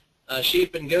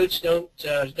 Sheep and goats don't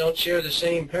share the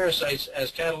same parasites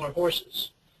as cattle or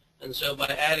horses. And so by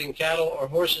adding cattle or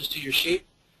horses to your sheep,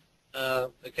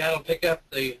 the cattle pick up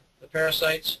the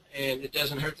parasites, and it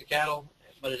doesn't hurt the cattle,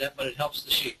 but it helps the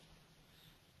sheep.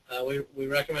 We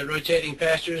recommend rotating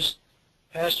pastures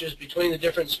between the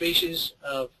different species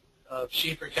of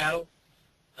sheep or cattle,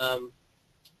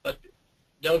 but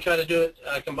don't try to do it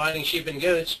combining sheep and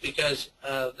goats, because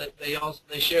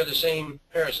they share the same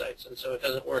parasites, and so it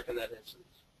doesn't work in that instance.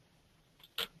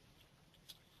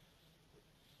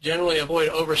 Generally avoid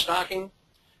overstocking.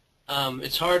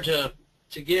 It's hard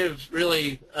to give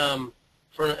really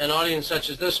for an audience such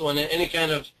as this one any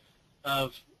kind of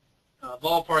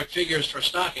ballpark figures for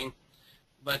stocking,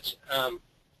 but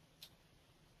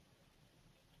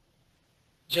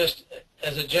just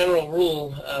as a general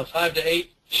rule, 5 to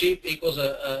 8 sheep equals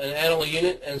an animal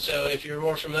unit. And so if you're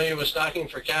more familiar with stocking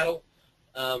for cattle,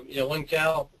 1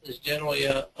 cow is generally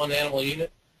 1 animal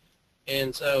unit.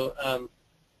 And so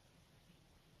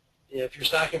if you're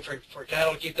stocking for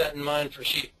cattle, keep that in mind for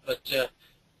sheep. But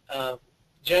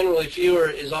generally fewer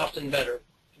is often better,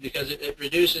 because it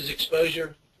reduces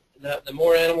exposure. The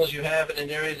more animals you have in an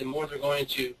area, the more they're going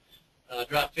to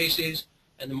drop feces,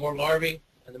 and the more larvae,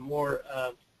 and the more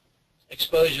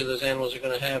exposure those animals are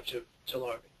going to have to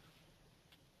larvae.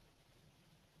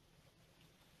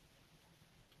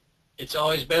 It's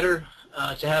always better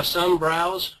to have some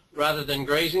browse rather than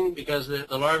grazing, because the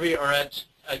larvae are at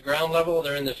ground level.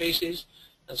 They're in the feces,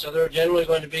 and so they're generally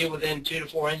going to be within 2 to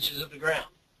 4 inches of the ground.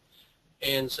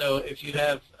 And so if you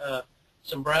have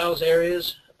some browse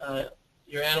areas,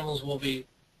 your animals will be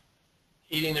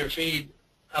eating their feed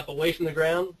up away from the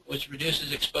ground, which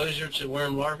reduces exposure to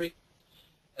worm larvae.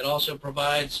 It also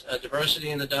provides diversity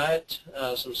in the diet,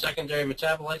 some secondary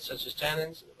metabolites such as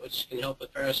tannins, which can help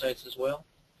with parasites as well.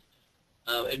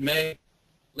 It may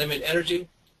limit energy,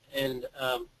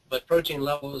 but protein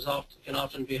levels can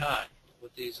often be high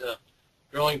with these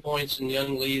growing points and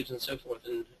young leaves and so forth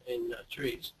in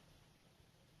trees.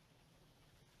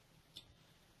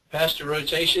 Pasture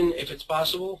rotation, if it's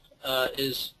possible,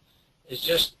 is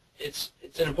just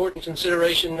it's an important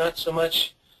consideration, not so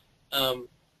much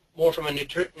more from a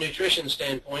nutrition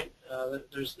standpoint.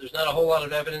 There's not a whole lot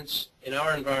of evidence in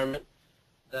our environment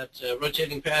that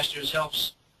rotating pastures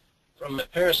helps from a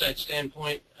parasite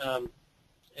standpoint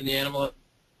in the animal,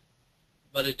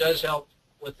 but it does help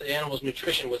with the animal's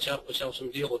nutrition, which helps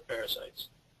them deal with parasites.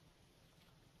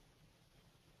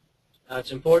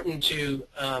 It's important to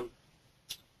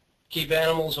keep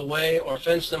animals away or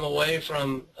fence them away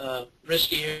from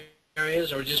risky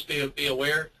areas, or just be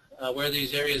aware where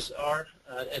these areas are.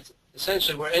 It's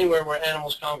essentially anywhere where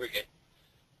animals congregate,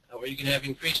 where you can have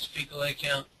increased fecal egg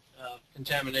count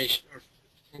contamination, or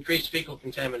increased fecal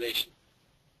contamination.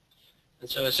 And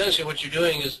so essentially what you're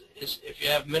doing is if you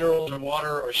have minerals or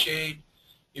water or shade,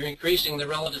 you're increasing the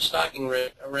relative stocking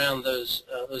rate around those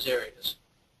areas.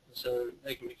 So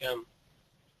they can become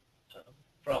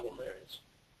problem areas.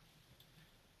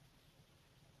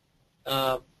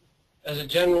 As a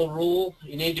general rule,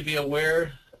 you need to be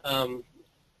aware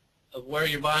of where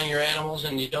you're buying your animals,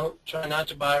 and you try not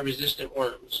to buy resistant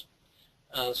worms.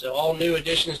 So all new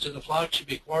additions to the flock should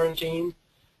be quarantined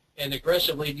and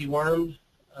aggressively dewormed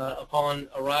upon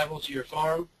arrival to your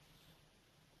farm.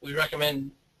 We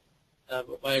recommend,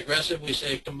 by aggressive, we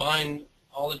say combine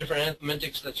all the different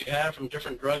anthelmintics that you have from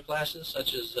different drug classes,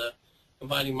 such as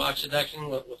combining moxidectin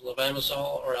with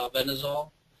levamisole or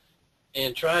albendazole,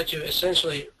 and try to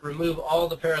essentially remove all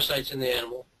the parasites in the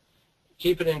animal.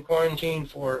 Keep it in quarantine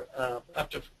for up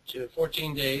to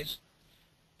 14 days,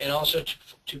 and also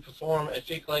to perform a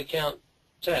fecal egg count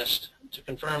test to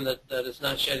confirm that it's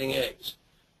not shedding eggs.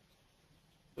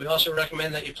 We also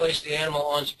recommend that you place the animal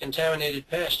onto contaminated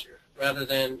pasture rather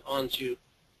than onto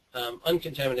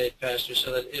uncontaminated pasture,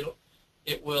 so that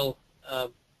it will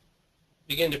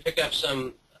begin to pick up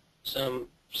some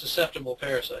susceptible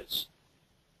parasites.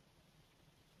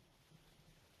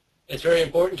 It's very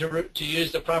important to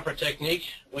use the proper technique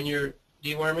when you're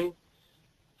deworming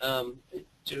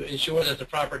to ensure that the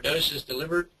proper dose is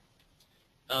delivered.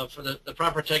 For the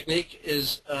proper technique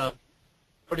is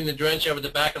putting the drench over the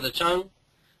back of the tongue.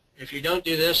 If you don't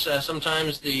do this,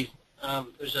 sometimes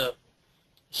there's a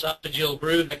esophageal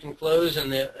groove that can close, and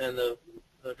the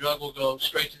drug will go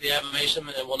straight to the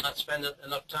abomasum and will not spend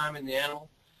enough time in the animal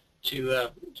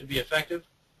to be effective.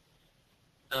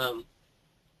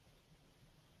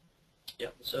 Yeah,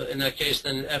 so in that case,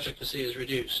 then efficacy is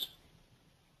reduced.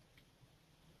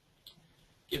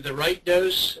 Give the right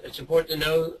dose. It's important to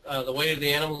know the weight of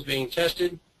the animals being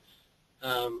tested.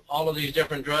 All of these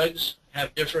different drugs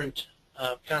have different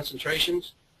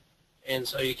concentrations, and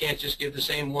so you can't just give the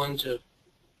same one to,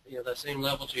 that same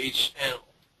level to each animal.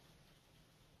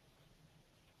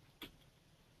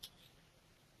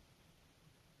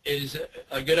 It is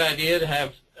a good idea to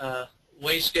have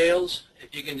weigh scales.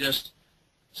 If you can just,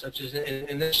 such as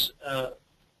in this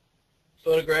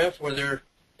photograph, where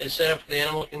it's set up, the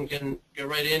animal can go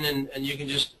right in, and you can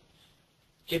just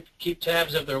keep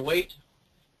tabs of their weight.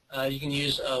 You can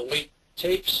use weight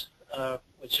tapes,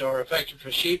 which are effective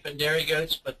for sheep and dairy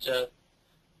goats, but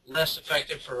less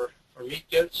effective for meat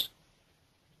goats.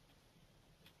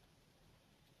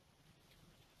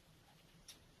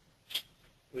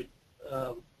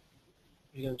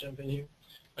 You going to jump in here?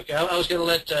 Okay, I was going to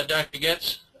let Dr.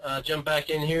 Getz jump back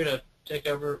in here to take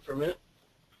over for a minute.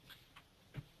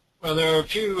 Well, there are a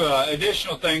few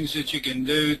additional things that you can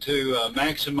do to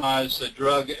maximize the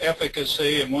drug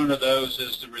efficacy, and one of those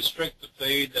is to restrict the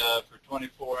feed for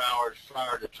 24 hours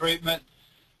prior to treatment.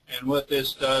 And what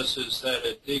this does is that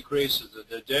it decreases the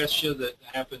digestion that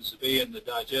happens to be in the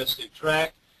digestive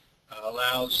tract,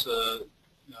 allows the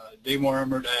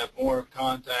dewormer to have more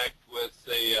contact with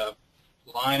the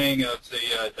lining of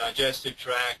the digestive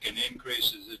tract, and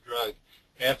increases the drug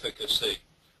efficacy.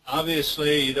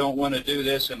 Obviously, you don't want to do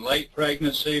this in late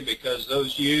pregnancy, because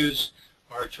those ewes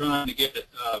are trying to get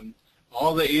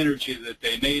all the energy that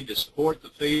they need to support the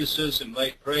fetuses in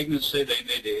late pregnancy. They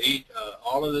need to eat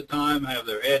all of the time, have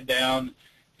their head down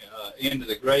into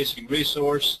the grazing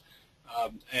resource,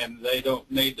 and they don't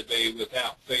need to be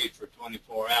without feed for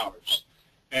 24 hours.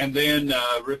 And then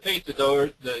repeat the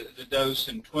dose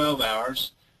in 12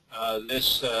 hours.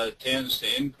 This tends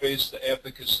to increase the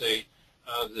efficacy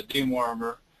of the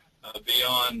dewormer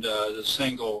beyond the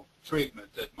single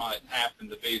treatment that might happen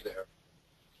to be there.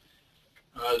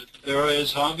 There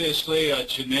is obviously a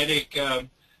genetic, there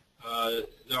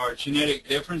are genetic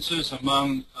differences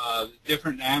among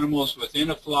different animals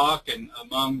within a flock and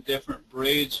among different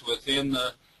breeds within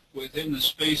the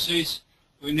species.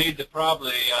 We need to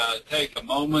probably take a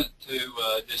moment to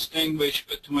distinguish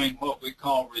between what we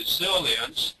call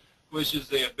resilience, which is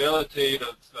the ability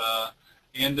of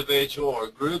individual or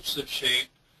groups of sheep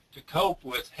to cope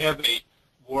with heavy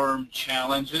worm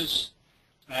challenges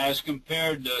as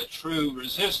compared to true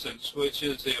resistance, which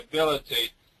is the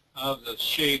ability of the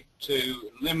sheep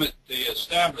to limit the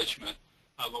establishment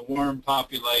of a worm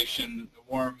population,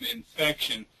 worm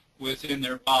infection within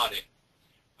their body.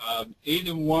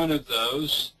 Either one of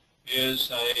those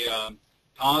is a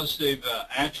positive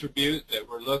attribute that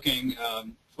we're looking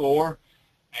for,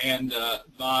 and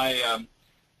by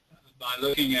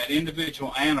looking at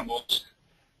individual animals,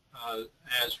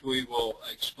 as we will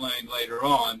explain later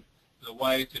on, the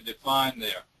way to define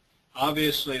there.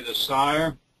 Obviously, the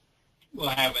sire will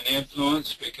have an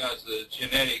influence because of the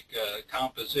genetic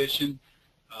composition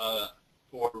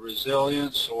for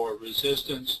resilience or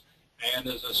resistance, and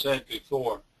as I said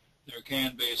before,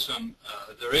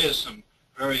 there is some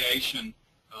variation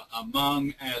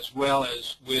among as well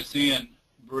as within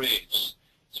breeds.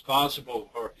 It's possible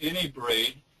for any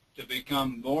breed to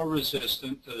become more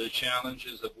resistant to the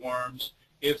challenges of worms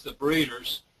if the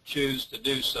breeders choose to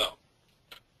do so.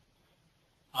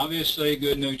 Obviously,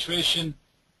 good nutrition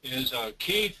is a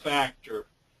key factor.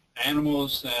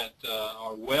 Animals that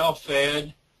are well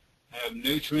fed, have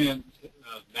nutrient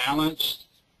balanced,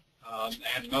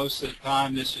 and most of the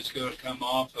time this is going to come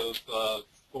off of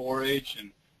forage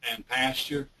and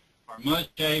pasture, are much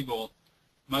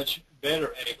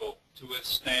better able to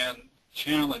withstand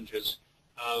challenges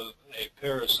of a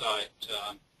parasite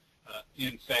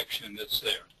infection that's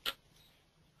there.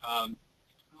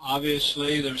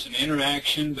 Obviously, there's an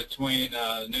interaction between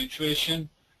nutrition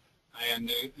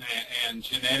and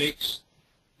genetics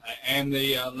and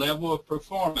the level of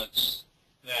performance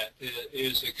that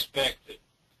is expected.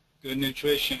 Good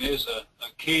nutrition is a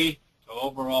key to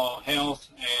overall health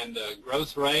and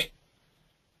growth rate,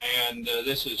 and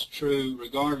this is true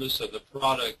regardless of the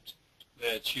product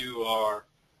that you are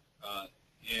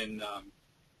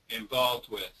involved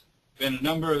with. Been a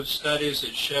number of studies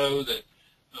that show that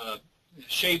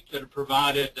sheep that are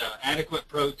provided adequate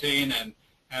protein and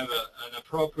have an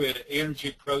appropriate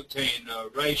energy protein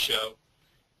ratio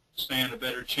stand a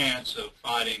better chance of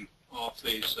fighting off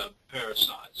these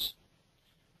parasites.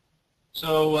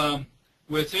 So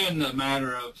within the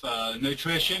matter of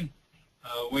nutrition,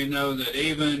 we know that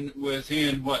even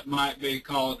within what might be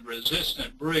called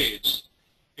resistant breeds,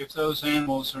 if those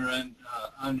animals are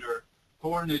under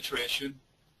poor nutrition,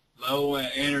 low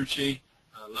energy,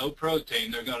 low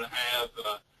protein, they're going to have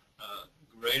a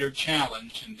greater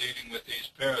challenge in dealing with these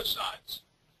parasites.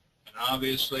 And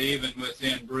obviously, even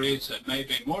within breeds that may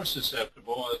be more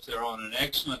susceptible, if they're on an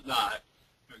excellent diet,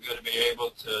 they're going to be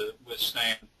able to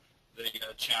withstand the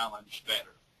challenge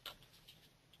better.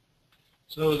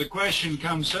 So the question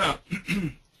comes up,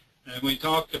 and we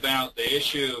talked about the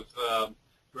issue of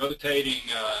rotating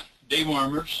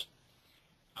dewormers.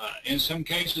 In some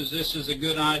cases, this is a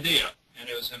good idea, and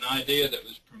it was an idea that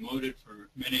was promoted for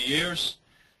many years,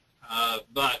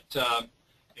 but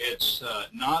it's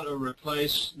not a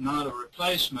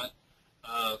replacement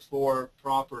for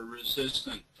proper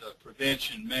resistant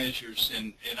prevention measures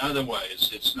in other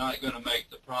ways. It's not going to make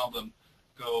the problem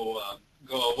go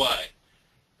away.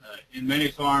 In many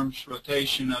farms,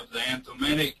 rotation of the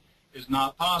anthelmintic is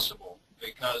not possible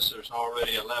because there's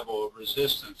already a level of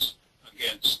resistance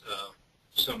against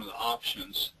some of the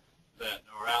options that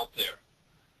are out there.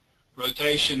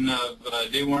 Rotation of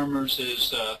dewormers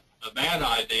is a bad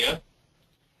idea.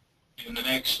 In the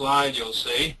next slide you'll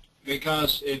see,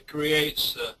 because it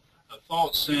creates a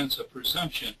false sense of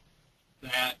presumption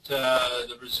that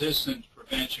the resistance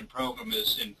prevention program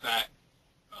is in fact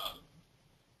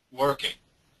working.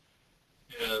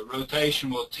 Rotation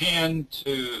will tend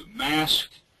to mask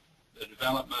the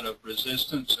development of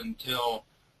resistance until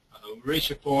we reach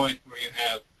a point where you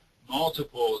have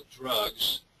multiple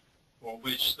drugs for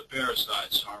which the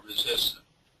parasites are resistant.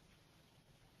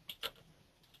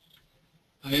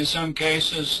 In some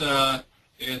cases,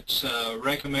 it's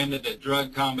recommended that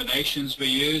drug combinations be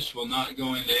used. We'll not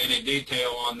go into any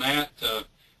detail on that. If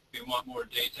you want more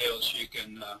details, you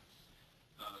can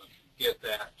get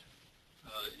that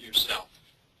yourself.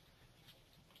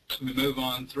 So we move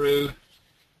on through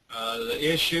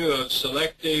the issue of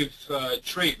selective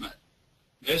treatment.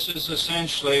 This is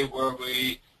essentially where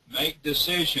we make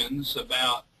decisions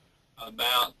about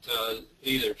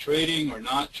either treating or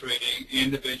not treating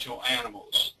individual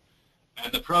animals.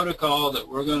 And the protocol that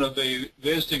we're going to be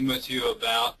visiting with you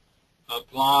about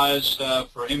applies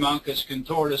for Haemonchus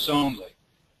contortus only,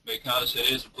 because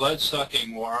it is a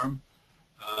blood-sucking worm.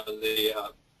 The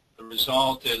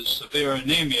result is severe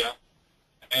anemia,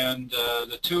 and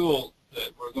the tool that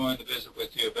we're going to visit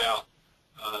with you about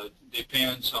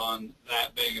depends on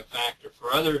that being a factor.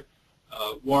 For other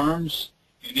worms,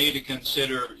 you need to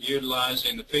consider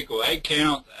utilizing the fecal egg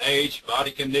count, the age,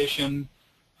 body condition,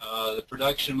 the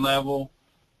production level,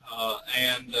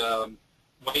 and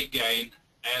weight gain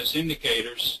as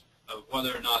indicators of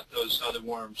whether or not those other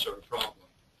worms are a problem.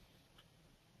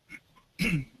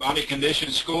 Body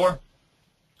condition score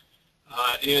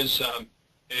is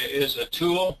a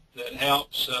tool that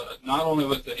helps not only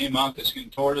with the Haemonchus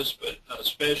contortus, but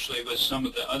especially with some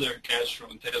of the other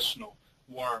gastrointestinal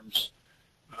worms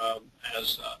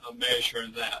as a measure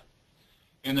of that.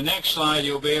 In the next slide,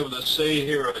 you'll be able to see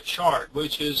here a chart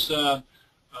which is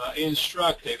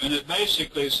instructive, and it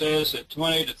basically says that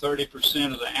 20 to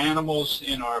 30% of the animals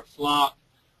in our flock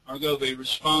are going to be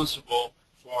responsible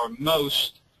for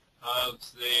most of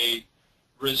the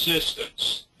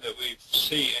resistance that we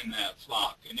see in that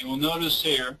flock. And you will notice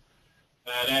here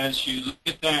that as you look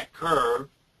at that curve,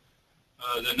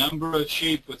 the number of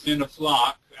sheep within a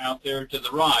flock out there to the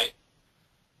right,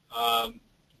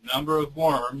 number of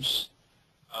worms,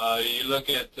 you look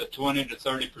at the 20 to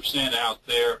 30% out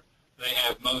there, they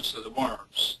have most of the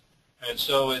worms. And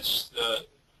so it's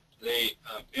the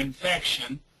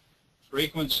infection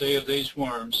frequency of these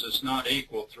worms is not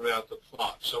equal throughout the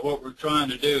flock. So what we're trying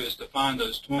to do is to find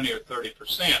those 20 or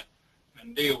 30%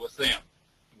 and deal with them.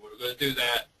 We're going to do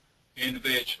that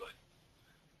individually.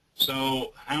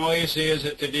 So how easy is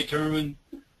it to determine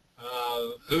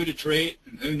who to treat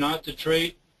and who not to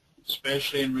treat,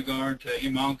 especially in regard to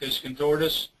Haemonchus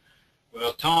contortus?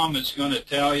 Well, Tom is going to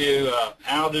tell you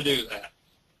how to do that.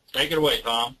 Take it away,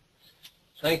 Tom.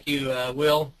 Thank you,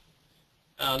 Will.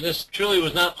 This truly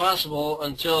was not possible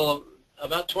until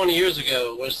about 20 years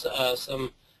ago, where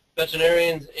some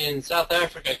veterinarians in South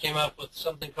Africa came up with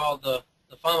something called the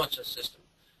FAMACHA system.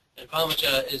 And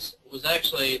FAMACHA was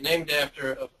actually named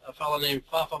after a fellow named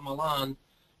Fafa Malan,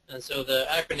 and so the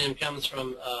acronym comes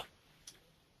from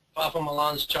Fafa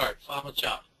Malan's chart,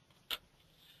 FAMACHA.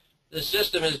 This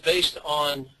system is based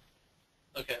on,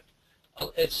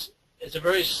 it's a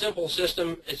very simple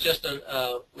system. It's just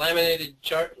a laminated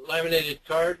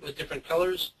card with different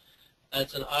colors.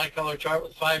 It's an eye color chart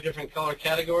with 5 different color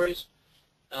categories,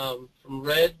 from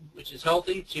red, which is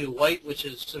healthy, to white, which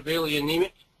is severely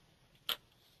anemic.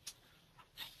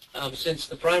 Since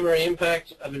the primary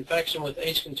impact of infection with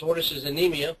H. contortus is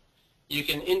anemia, you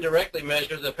can indirectly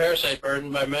measure the parasite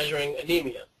burden by measuring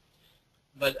anemia.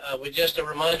 But with just a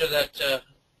reminder that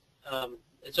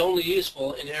it's only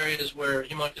useful in areas where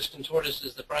Haemonchus contortus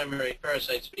is the primary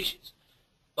parasite species.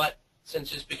 But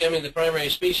since it's becoming the primary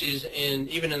species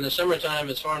even in the summertime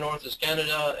as far north as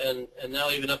Canada and now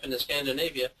even up into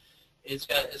Scandinavia, it's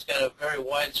got a very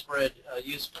widespread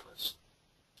usefulness.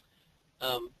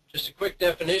 Just a quick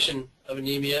definition of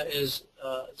anemia is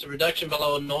it's a reduction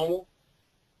below normal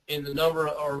in the number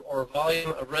or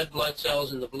volume of red blood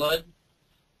cells in the blood.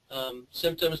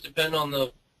 Symptoms depend on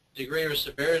the degree or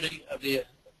severity of the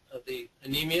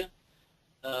anemia.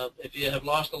 If you have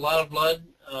lost a lot of blood,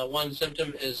 one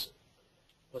symptom is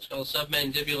what's called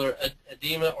submandibular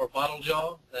edema or bottle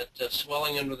jaw, that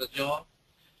swelling under the jaw.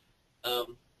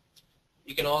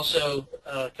 You can also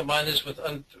combine this with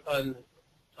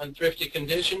unthrifty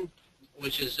condition,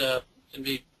 which is can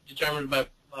be determined by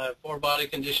poor body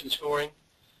condition scoring.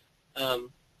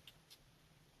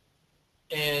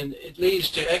 And it leads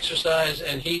to exercise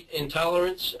and heat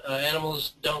intolerance.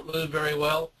 Animals don't move very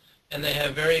well, and they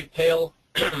have very pale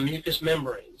mucous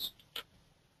membranes.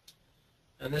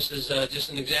 And this is just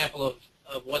an example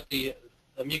of what the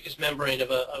mucous membrane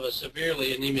of a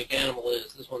severely anemic animal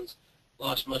is. This one's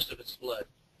lost most of its blood.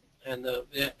 And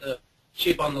the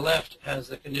sheep on the left has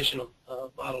the condition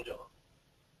of bottle jaw.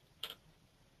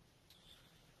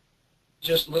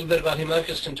 Just a little bit about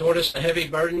Haemonchus contortus. A heavy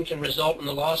burden can result in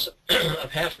the loss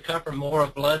of half a cup or more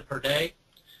of blood per day.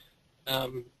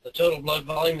 The total blood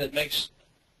volume that makes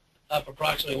up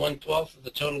approximately 1/12 of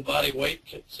the total body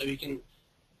weight, so you can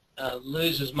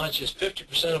lose as much as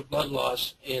 50% of blood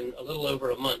loss in a little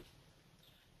over a month.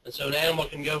 And so an animal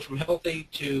can go from healthy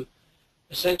to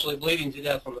essentially bleeding to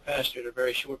death on the pasture in a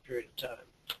very short period of time.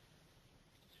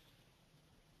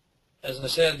 As I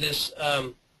said, this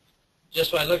just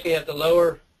by looking at the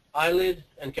lower eyelid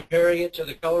and comparing it to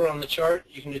the color on the chart,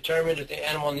 you can determine if the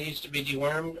animal needs to be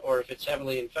dewormed or if it's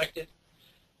heavily infected.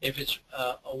 If it's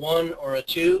a 1 or a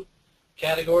 2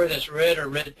 category, that's red or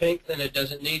red-pink, then it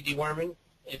doesn't need deworming.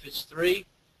 If it's 3,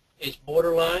 it's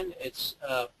borderline, it's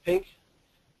pink.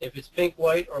 If it's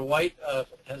pink-white or white,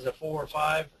 has a 4 or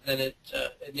 5, then it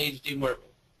needs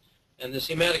deworming. And the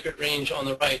hematocrit range on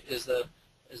the right is the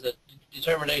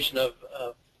determination of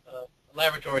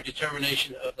laboratory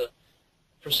determination of the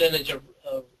percentage of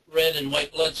red and white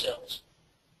blood cells.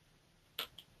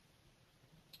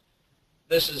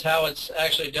 this is how it's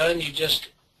actually done. You just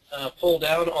pull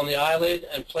down on the eyelid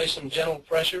and place some gentle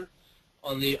pressure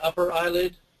on the upper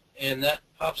eyelid, and that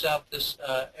pops out this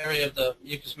area of the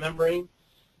mucous membrane.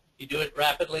 You do it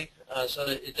rapidly so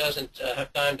that it doesn't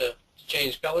have time to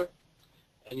change color,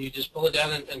 and you just pull it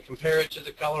down and compare it to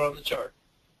the color on the chart.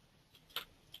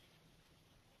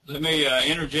 Let me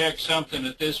interject something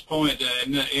at this point.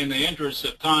 In the interest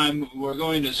of time, we're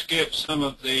going to skip some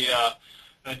of the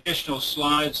additional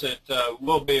slides that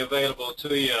will be available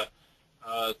to you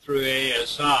through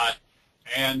ASI,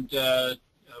 and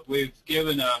we've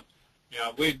given a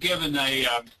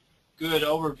good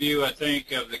overview, I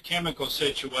think, of the chemical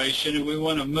situation, and we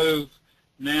want to move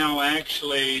now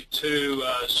actually to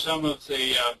some of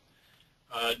the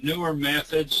newer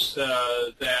methods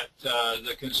that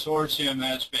the consortium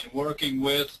has been working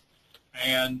with,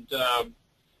 and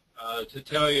to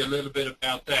tell you a little bit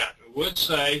about that. I would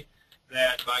say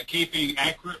that by keeping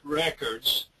accurate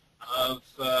records of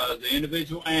the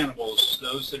individual animals,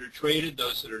 those that are treated,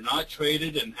 those that are not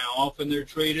treated, and how often they're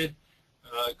treated,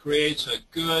 creates a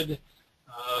good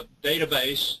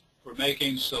database for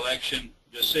making selection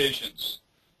decisions.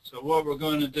 So what we're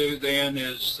going to do then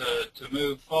is to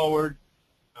move forward.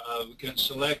 We can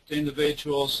select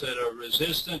individuals that are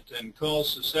resistant and cull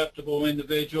susceptible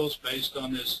individuals based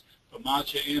on this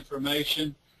FAMACHA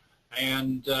information,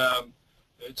 and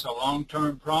it's a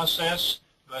long-term process,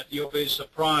 but you'll be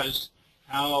surprised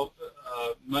how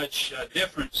much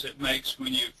difference it makes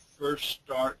when you first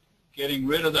start getting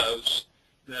rid of those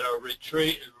that are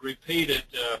repeated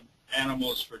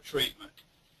animals for treatment.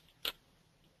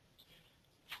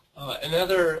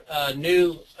 Another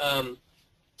new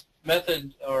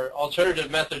method or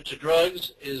alternative method to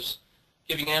drugs is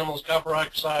giving animals copper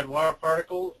oxide wire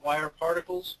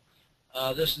particles.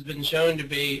 This has been shown to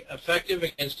be effective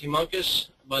against hemuncus,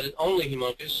 but only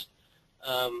hemuncus.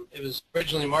 It was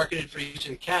originally marketed for use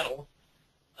in cattle,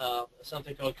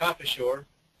 something called Copashore,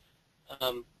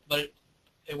 but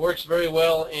it works very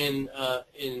well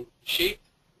in sheep,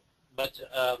 but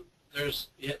there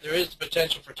is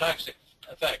potential for toxic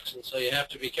effects, and so you have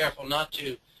to be careful not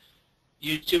to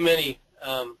use too many,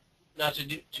 not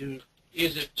to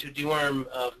use it to deworm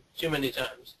too many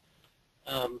times.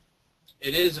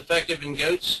 It is effective in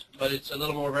goats, but it's a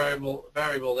little more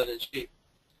variable than in sheep.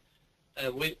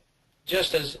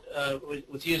 Just as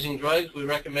with using drugs, we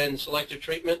recommend selective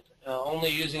treatment, only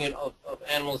using it of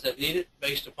animals that need it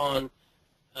based upon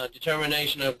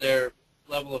determination of their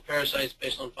level of parasites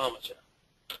based on FAMACHA.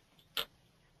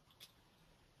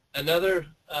 Another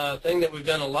thing that we've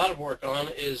done a lot of work on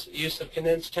is use of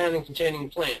condensed tannin-containing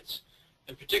plants,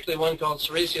 and particularly one called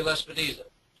Sericea lespedeza.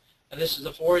 And this is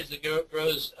a forage that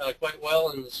grows quite well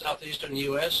in the southeastern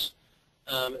U.S.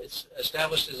 It's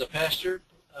established as a pasture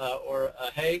or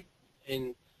a hay,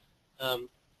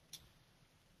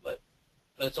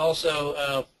 but it's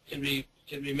also can be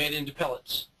made into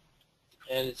pellets,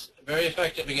 and it's very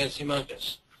effective against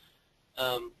hemuncus.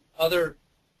 Other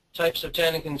types of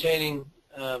tannin-containing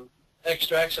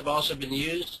extracts have also been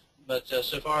used, but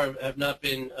so far have not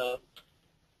been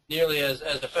nearly as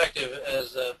effective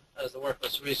as the work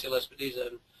with Sericea lespedeza.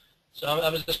 And so I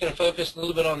was just going to focus a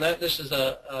little bit on that. This is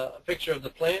a picture of the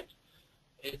plant.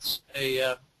 It's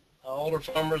older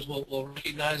farmers will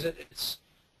recognize it.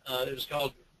 It was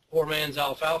called poor man's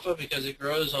alfalfa because it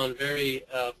grows on very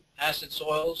acid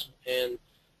soils and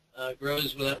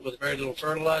grows with very little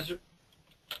fertilizer.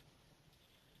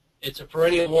 It's a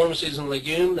perennial warm season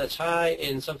legume that's high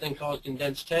in something called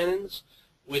condensed tannins,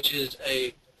 which is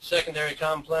a secondary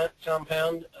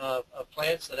compound of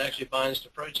plants that actually binds to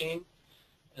protein.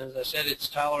 And as I said, it's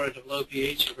tolerant of low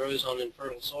pH and grows on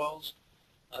infertile soils.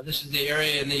 This is the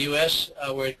area in the U.S.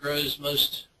 Where it grows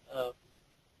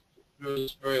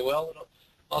grows very well. It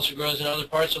also grows in other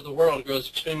parts of the world. It grows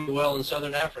extremely well in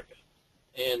southern Africa,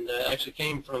 and actually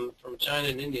came from China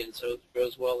and India, and so it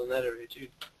grows well in that area too.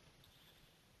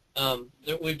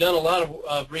 We've done a lot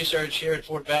of research here at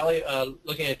Fort Valley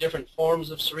looking at different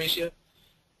forms of Sericea.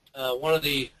 One of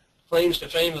the claims to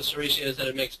fame of Sericea is that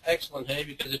it makes excellent hay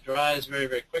because it dries very,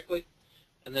 very quickly.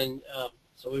 And then,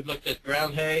 so we've looked at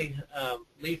ground hay,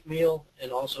 leaf meal,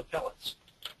 and also pellets.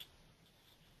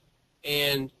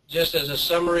 And just as a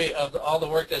summary of all the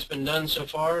work that's been done so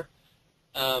far,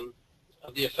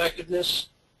 of the effectiveness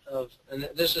of, and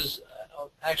this is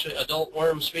actually adult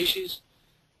worm species,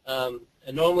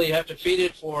 and normally you have to feed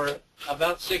it for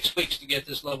about 6 weeks to get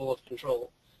this level of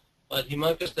control. But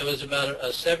hemuncus, there was about a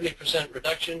 70%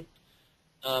 reduction.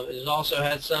 It has also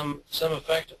had some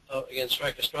effect against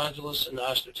Strechostrongylis and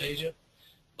Osteotasia.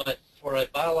 But for a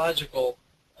biological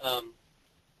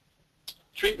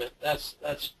treatment, that's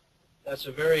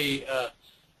a very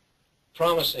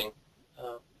promising,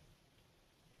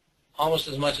 almost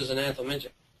as much as an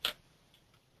anthelmintic.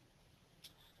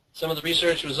 Some of the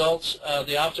research results,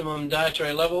 the optimum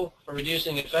dietary level for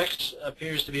reducing effects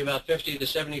appears to be about 50 to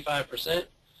 75%,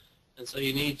 and so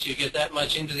you need to get that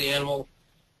much into the animal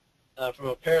from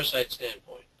a parasite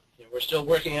standpoint. You know, we're still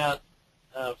working out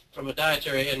from a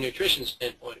dietary and nutrition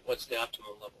standpoint what's the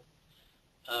optimum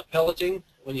level. Pelleting,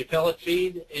 when you pellet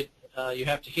feed, you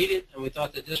have to heat it, and we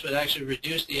thought that this would actually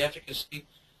reduce the efficacy,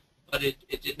 but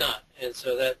it did not. And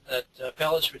so that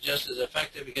pellets were just as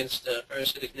effective against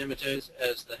parasitic nematodes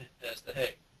as the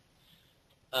hay.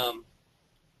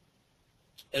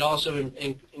 It also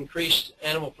increased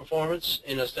animal performance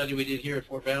in a study we did here at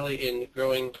Fort Valley in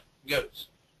growing goats.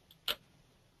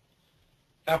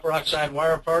 Copper oxide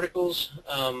wire particles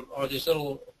are these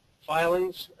little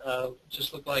filings,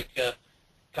 just look like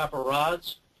copper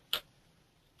rods.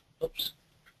 Oops.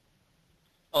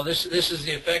 Oh, this is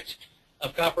the effect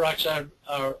of copper oxide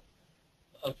of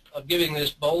giving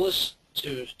this bolus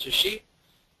to sheep.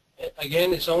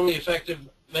 Again, it's only effective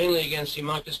mainly against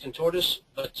Haemonchus contortus,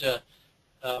 but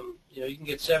you know, you can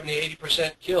get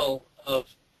 70–80% kill of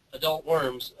adult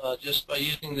worms just by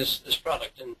using this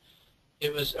product. And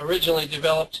it was originally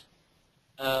developed,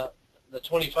 the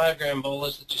 25-gram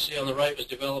bolus that you see on the right was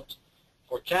developed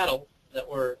for cattle that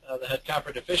had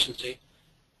copper deficiency,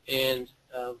 and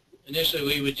initially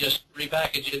we would just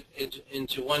repackage it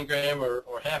into 1 gram or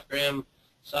half-gram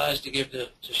size to give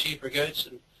to sheep or goats,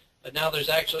 but now there's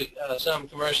actually some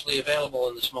commercially available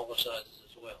in the smaller sizes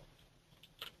as well.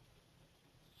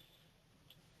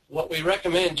 What we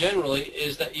recommend generally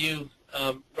is that you,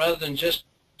 rather than just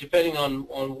depending on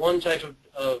one type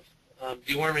of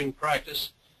deworming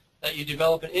practice, that you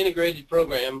develop an integrated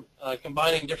program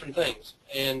combining different things.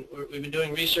 And we've been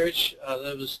doing research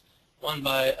that was won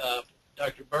by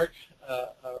Dr. Burke,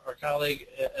 our colleague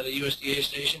at a USDA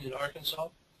station in Arkansas,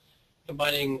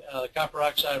 combining copper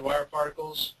oxide wire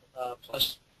particles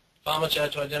plus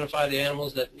Famacha to identify the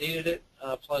animals that needed it,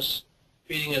 plus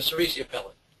feeding a Sericea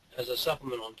pellet as a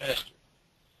supplement on pasture.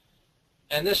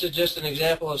 And this is just an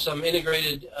example of some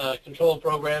integrated control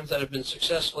programs that have been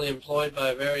successfully employed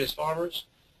by various farmers.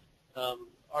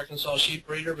 Arkansas sheep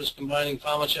breeder was combining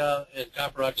Famacha and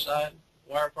copper oxide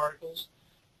wire particles.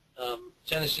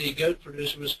 Tennessee goat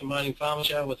producer was combining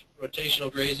Famacha with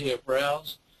rotational grazing of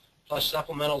browse, plus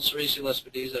supplemental Sericea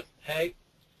lespedeza hay.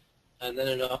 And then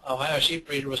an Ohio sheep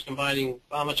breeder was combining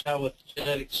Famacha with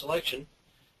genetic selection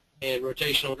and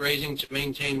rotational grazing to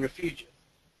maintain refugia.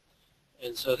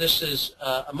 And so this is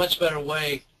a much better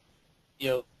way, you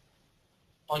know,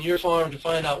 on your farm to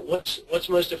find out what's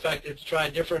most effective, to try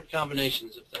different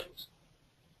combinations of things.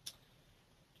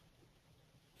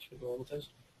 Should we go on with this?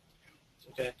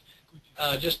 Okay.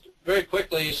 Just very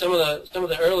quickly, some of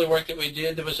the early work that we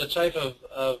did, there was a type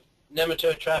of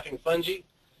nematode trapping fungi. It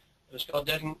was called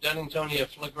Dunningtonia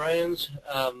flagrans.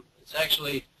 It's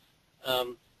actually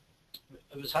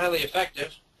it was highly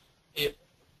effective. It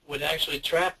would actually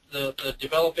trap the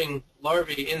developing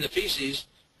larvae in the feces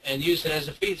and use it as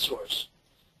a feed source.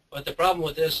 But the problem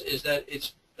with this is that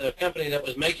it's the company that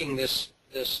was making this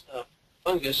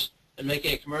fungus and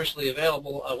making it commercially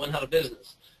available went out of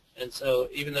business. And so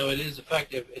even though it is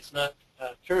effective, it's not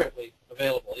currently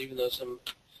available, even though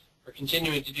we're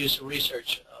continuing to do some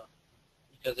research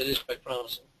because it is quite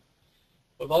promising.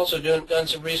 We've also done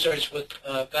some research with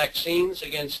vaccines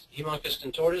against Haemonchus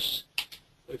contortus.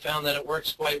 We found that it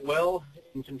works quite well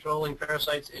in controlling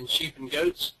parasites in sheep and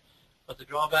goats, but the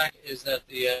drawback is that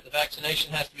the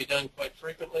vaccination has to be done quite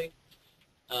frequently,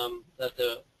 that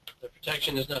the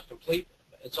protection is not complete.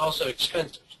 It's also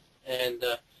expensive. And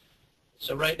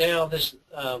so right now,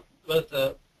 both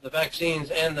the vaccines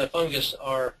and the fungus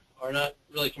are not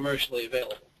really commercially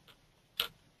available.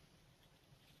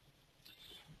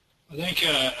 I think,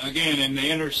 again, in the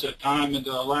interest of time and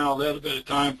to allow a little bit of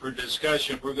time for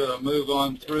discussion, we're going to move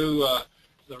on through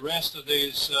the rest of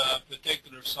these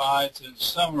particular slides and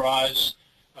summarize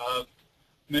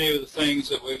many of the things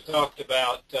that we've talked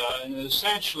about. And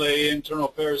essentially, internal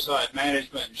parasite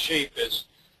management in sheep is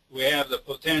we have the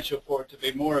potential for it to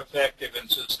be more effective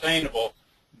and sustainable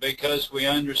because we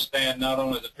understand not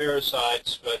only the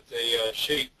parasites but the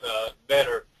sheep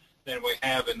better than we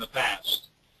have in the past.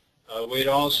 We'd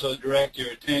also direct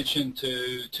your attention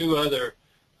to 2 other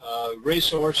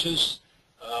resources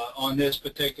on this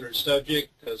particular subject,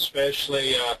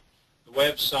 especially the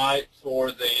website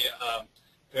for the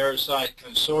Parasite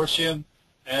Consortium,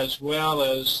 as well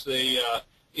as the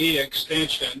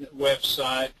e-extension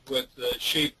website with the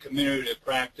sheep community of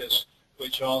practice,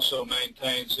 which also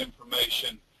maintains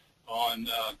information on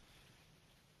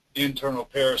internal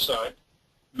parasite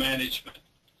management.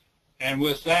 And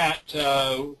with that,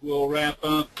 we'll wrap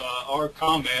up our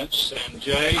comments. And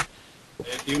Jay,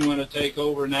 if you want to take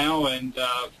over now and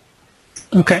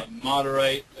Okay.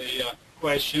 moderate the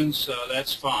questions,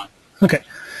 that's fine. Okay.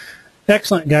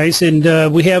 Excellent, guys.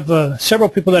 And we have several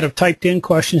people that have typed in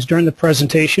questions during the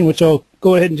presentation, which I'll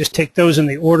go ahead and just take those in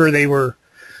the order they were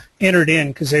entered in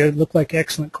because they look like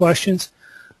excellent questions.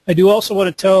 I do also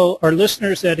want to tell our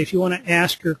listeners that if you want to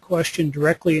ask your question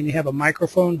directly and you have a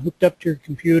microphone hooked up to your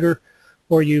computer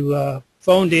or you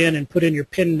phoned in and put in your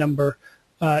PIN number,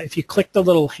 if you click the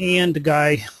little hand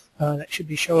guy that should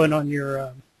be showing on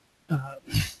your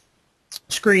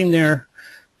screen there,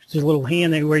 there's a little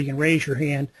hand there where you can raise your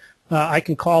hand. I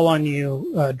can call on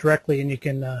you directly and you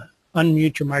can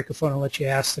unmute your microphone and let you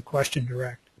ask the question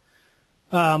direct.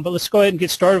 But let's go ahead and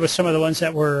get started with some of the ones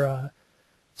that were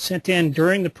sent in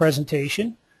during the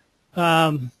presentation.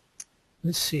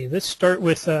 Let's see. Let's start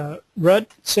with Rudd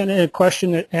sent in a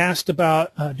question that asked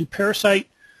about do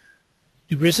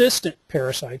resistant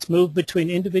parasites move between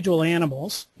individual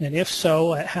animals, and if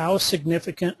so, at how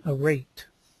significant a rate?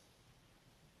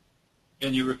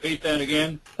 Can you repeat that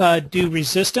again? Do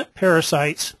resistant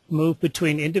parasites move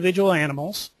between individual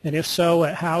animals, and if so,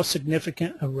 at how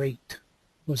significant a rate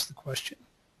was the question.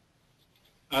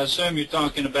 I assume you're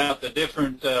talking about the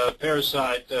different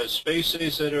parasite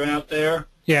species that are out there.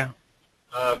 Yeah.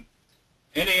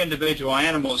 Any individual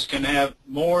animals can have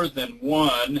more than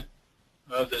one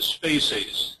of the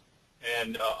species,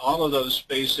 and all of those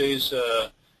species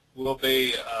will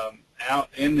be out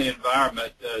in the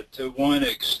environment to one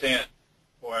extent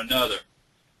or another.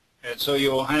 And so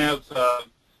you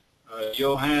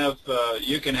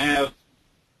can have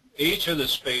each of the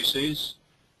species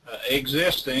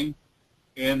existing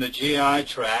in the GI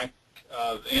tract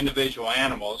of individual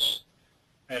animals.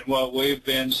 And what we've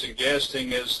been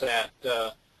suggesting is that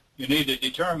you need to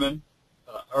determine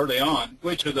early on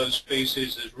which of those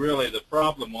species is really the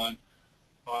problem one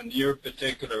on your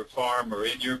particular farm or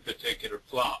in your particular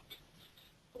flock.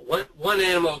 One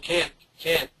animal can't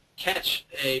catch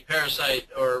a parasite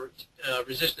or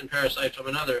resistant parasite from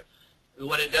another.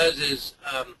 What it does is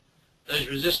those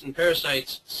resistant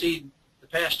parasites seed the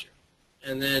pasture,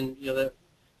 and then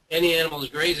any animal is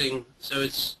grazing, so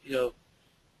it's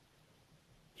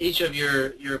each of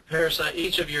your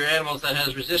animals that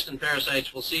has resistant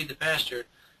parasites will seed the pasture,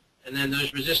 and then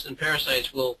those resistant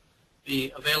parasites will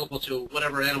be available to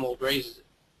whatever animal grazes it.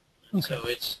 Okay. So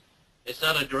it's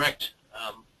not a direct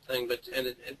thing, but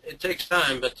it takes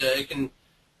time, but it can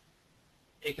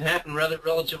happen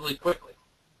relatively quickly.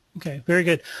 Okay, very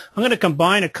good. I'm going to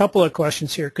combine a couple of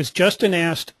questions here because Justin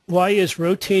asked, why is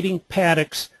rotating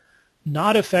paddocks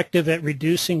not effective at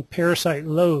reducing parasite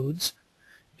loads?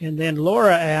 And then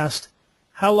Laura asked,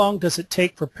 how long does it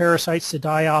take for parasites to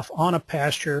die off on a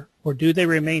pasture, or do they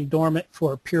remain dormant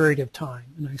for a period of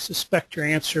time? And I suspect your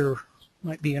answer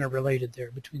might be interrelated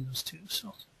there between those two.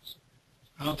 So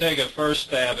I'll take a first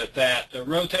stab at that. The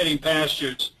rotating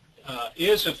pastures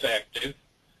is effective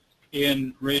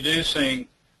in reducing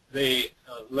the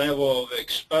level of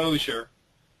exposure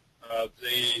of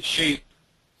the sheep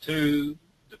to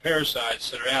the parasites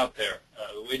that are out there.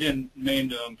 We didn't mean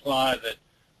to imply that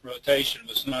rotation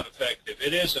was not effective.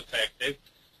 It is effective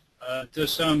to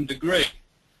some degree.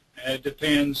 It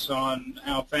depends on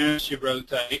how fast you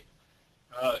rotate.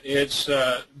 It's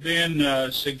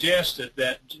been suggested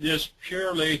that just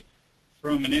purely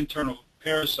from an internal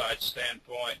parasite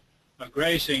standpoint, a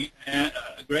grazing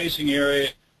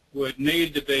area would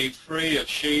need to be free of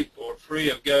sheep or free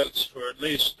of goats for at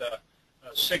least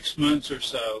 6 months or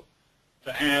so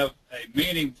to have a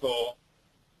meaningful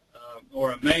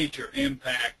or a major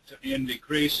impact in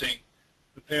decreasing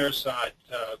the parasite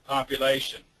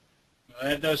population. Now,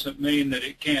 that doesn't mean that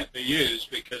it can't be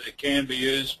used, because it can be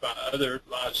used by other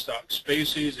livestock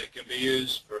species. It can be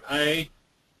used for hay,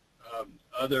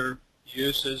 other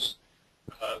uses,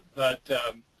 but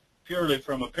purely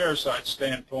from a parasite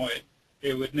standpoint,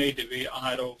 it would need to be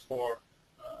idle for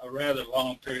a rather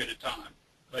long period of time.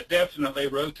 But definitely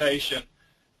rotation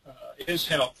is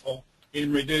helpful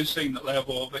in reducing the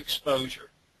level of exposure.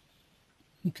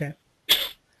 okay.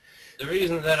 The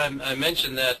reason that I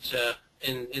mentioned that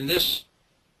in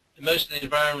most of the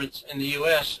environments in the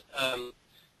U.S.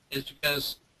 Is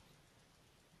because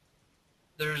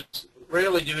there's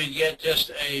rarely do we get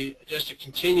just a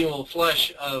continual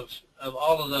flush of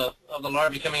all of the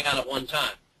larvae coming out at one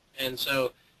time, and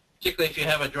so particularly if you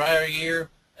have a drier year,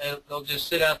 they'll just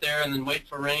sit out there and then wait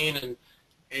for rain,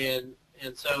 and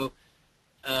so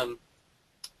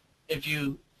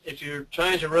if you're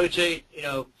trying to rotate,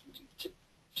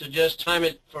 to just time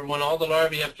it for when all the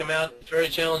larvae have come out. It's very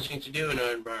challenging to do in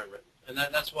our environment, and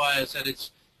that's why I said it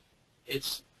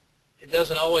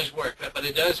doesn't always work, but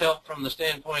it does help from the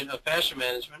standpoint of pasture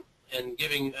management and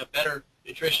giving a better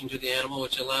nutrition to the animal,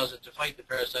 which allows it to fight the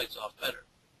parasites off better.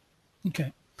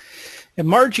 Okay. And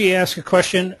Margie asked a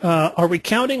question, are we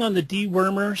counting on the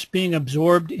dewormers being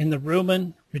absorbed in the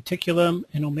rumen, reticulum,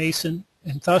 and omasum,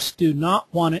 and thus do not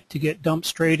want it to get dumped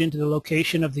straight into the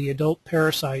location of the adult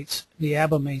parasites, the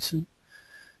abomasum?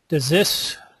 Does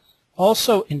this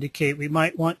also indicate we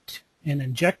might want an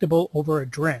injectable over a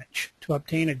drench to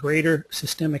obtain a greater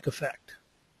systemic effect?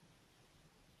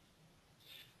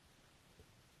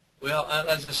 Well,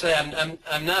 as I say,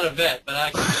 I'm not a vet, but I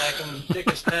can take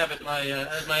a stab at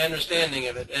my understanding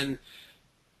of it. And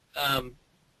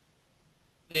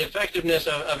the effectiveness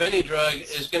of any drug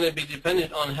is going to be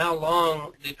dependent on how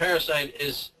long the parasite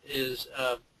is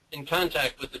in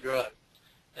contact with the drug.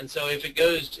 And so when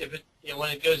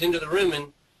it goes into the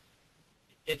rumen,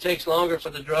 it takes longer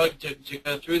for the drug to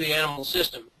go through the animal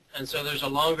system. And so there's a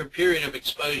longer period of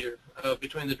exposure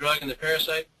between the drug and the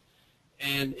parasite.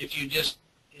 And if you just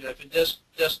if it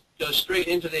just goes straight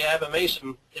into the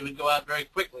abomasum, it would go out very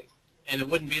quickly, and it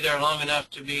wouldn't be there long enough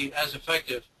to be as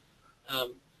effective.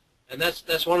 And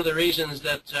that's one of the reasons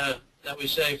that we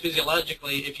say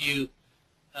physiologically, if you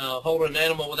hold an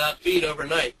animal without feed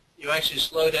overnight, you actually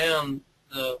slow down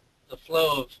the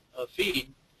flow of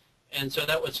feed, and so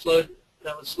that would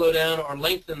slow down or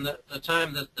lengthen the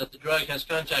time that the drug has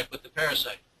contact with the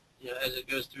parasite, as it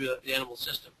goes through the animal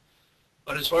system.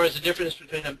 But as far as the difference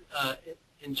between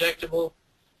injectable,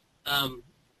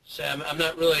 say I'm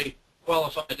not really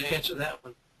qualified to answer that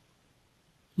one.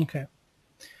 Okay.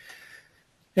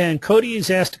 And Cody has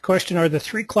asked a question, are the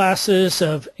 3 classes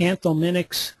of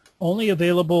anthelmintics only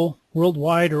available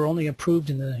worldwide or only approved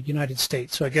in the United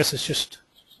States? So I guess it's just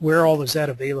where all is that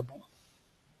available?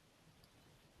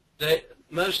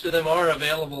 Most of them are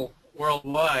available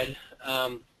worldwide,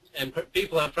 and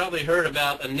people have probably heard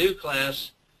about a new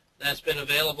class that's been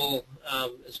available.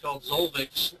 It's called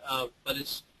Zolvix, but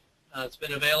it's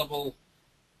been available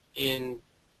in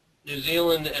New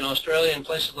Zealand and Australia and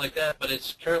places like that, but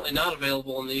it's currently not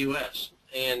available in the U.S.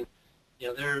 And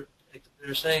they're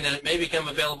saying that it may become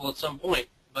available at some point.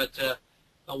 But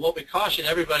what we caution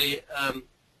everybody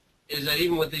is that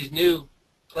even with these new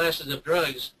classes of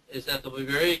drugs, is that they'll be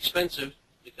very expensive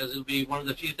because it'll be one of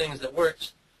the few things that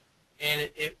works, and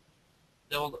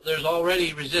there's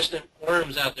already resistant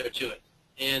worms out there to it,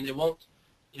 and it won't.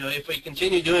 If we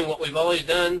continue doing what we've always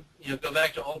done, go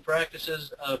back to old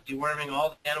practices of deworming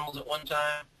all the animals at one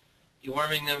time,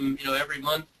 deworming them, every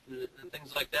month and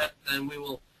things like that, then we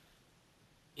will,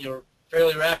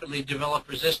 fairly rapidly develop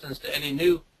resistance to any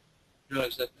new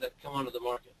drugs that come onto the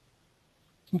market.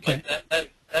 Okay. But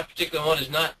that particular one is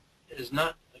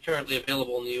not currently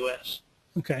available in the U.S.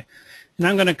 Okay. And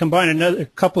I'm going to combine a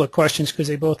couple of questions because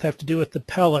they both have to do with the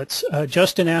pellets.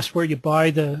 Justin asked where you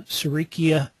buy the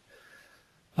Sericea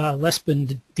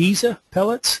lespedeza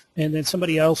pellets, and then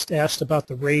somebody else asked about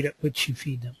the rate at which you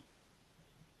feed them.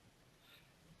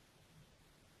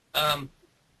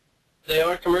 They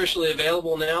are commercially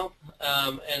available now,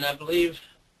 and I believe,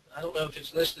 I don't know if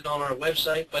it's listed on our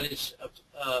website, but it's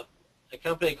a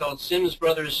company called Sims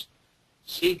Brothers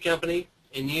Seed Company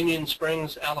in Union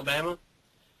Springs, Alabama,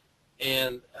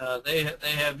 and they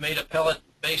have made a pellet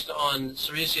based on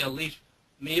Sericea leaf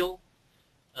meal.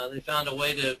 They found a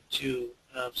way to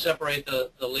separate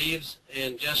the leaves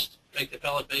and just make the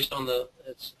pellet based on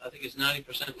I think it's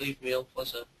 90% leaf meal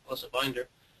plus a binder.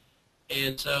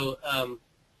 And so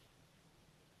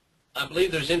I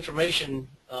believe there's information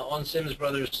on Sims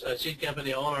Brothers Seed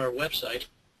Company on our website,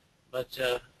 but they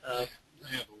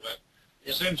have a web.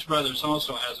 Yep. Sims Brothers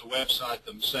also has a website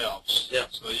themselves, yep.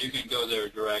 So you can go there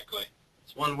directly.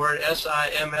 It's one word,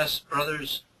 SIMS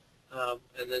Brothers,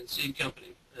 and then Seed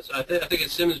Company. And so I think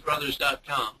it's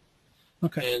simsbrothers.com.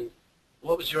 Okay. And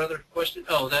what was your other question?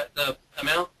 Oh, the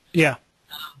amount? Yeah.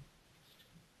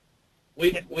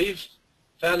 We've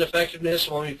found effectiveness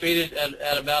when we feed it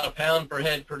at about a pound per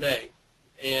head per day.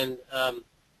 And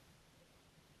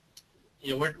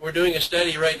we're doing a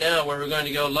study right now where we're going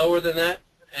to go lower than that,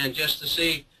 and just to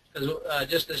see, because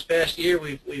just this past year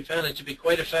we found it to be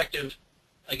quite effective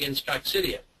against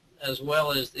coccidia, as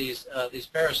well as these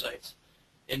parasites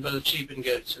in both sheep and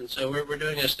goats. And so we're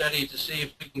doing a study to see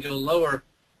if we can go lower,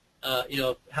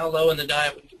 how low in the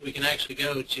diet we can actually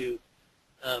go to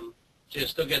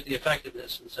still get the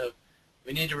effectiveness. And so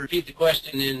we need to repeat the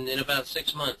question in about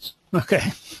 6 months.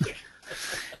 Okay.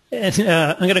 And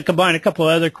I'm going to combine a couple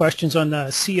of other questions on the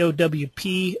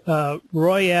COWP.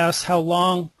 Roy asks, how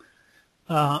long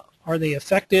Are they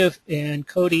effective? And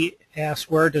Cody asks,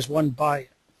 where does one buy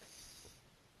it?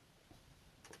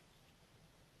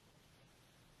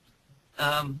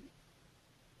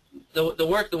 The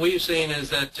work that we've seen is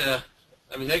that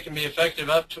I mean, they can be effective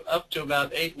up to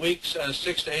about 8 weeks,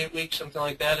 6 to 8 weeks, something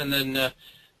like that, and then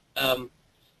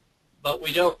but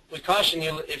we caution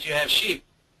you if you have sheep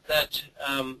that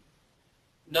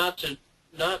not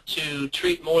to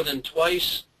treat more than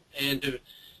twice, and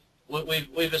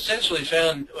we've essentially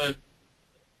found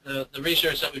the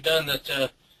research that we've done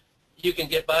that you can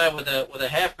get by with a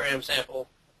half-gram sample,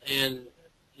 and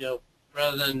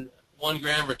rather than 1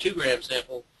 gram or 2 gram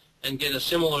sample, and get a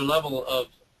similar level of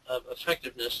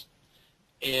effectiveness.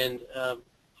 And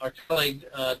our colleague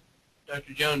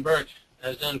Dr. Joan Burke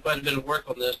has done quite a bit of work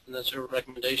on this, and that's her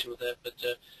recommendation with that. But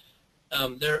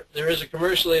there is a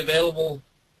commercially available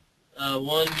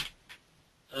one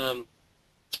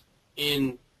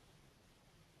in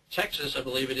Texas, I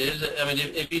believe it is. I mean,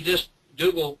 if you just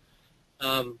Google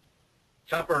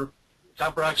copper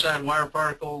oxide wire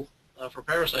particle for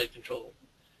parasite control,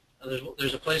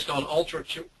 there's a place called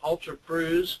Ultra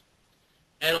Cruise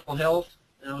Animal Health,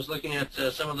 and I was looking at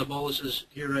some of the boluses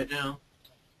here right now.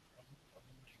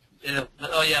 Yeah.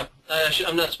 Oh, yeah.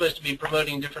 I'm not supposed to be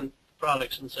promoting different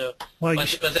products, and so, well,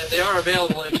 but they are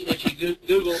available if you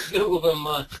Google them,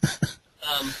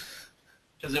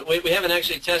 because we haven't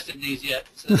actually tested these yet.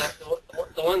 So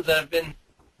the ones that have been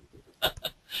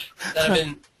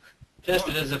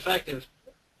tested as effective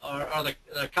are the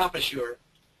CopAssure.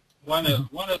 One of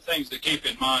the things to keep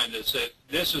in mind is that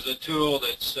this is a tool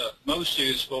that's most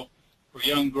useful for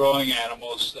young growing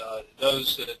animals,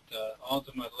 those that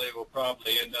ultimately will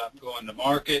probably end up going to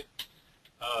market.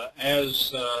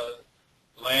 As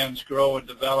lambs grow and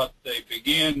develop, they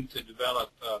begin to develop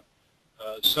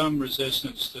some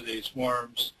resistance to these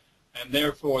worms, and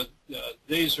therefore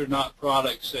these are not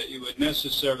products that you would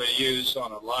necessarily use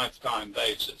on a lifetime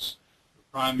basis.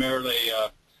 Primarily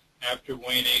after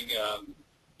weaning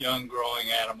young growing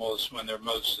animals when they're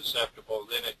most susceptible,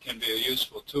 then it can be a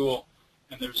useful tool,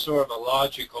 and there's sort of a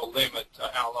logical limit to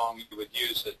how long you would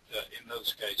use it in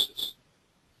those cases.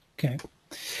 Okay.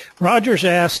 Rogers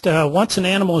asked, once an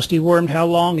animal is dewormed, how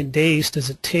long in days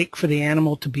does it take for the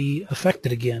animal to be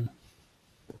affected again?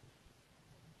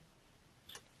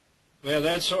 Well,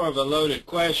 that's sort of a loaded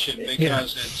question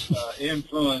because it's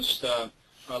influenced a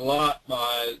lot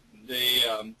by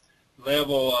the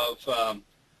level of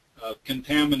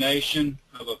contamination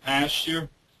of a pasture.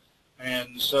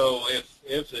 And so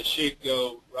if the sheep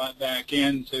go right back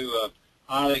into a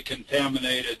highly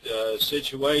contaminated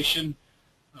situation,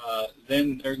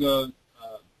 then they're going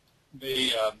to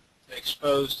be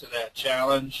exposed to that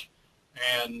challenge,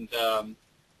 and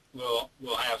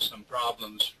we'll have some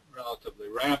problems relatively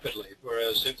rapidly.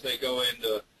 Whereas if they go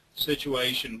into a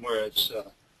situation where it's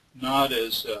not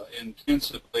as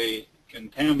intensively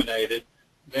contaminated,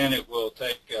 then it will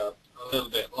take a little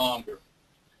bit longer.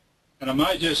 And I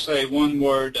might just say one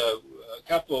word. A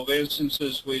couple of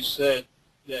instances we said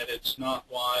that it's not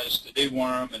wise to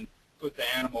deworm and put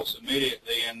the animals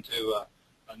immediately into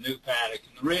a new paddock.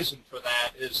 And the reason for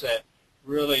that is that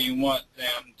really you want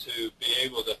them to be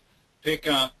able to pick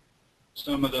up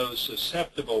some of those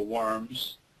susceptible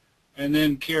worms and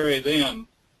then carry them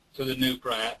to the new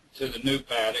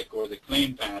paddock or the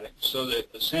clean paddock, so that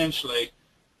essentially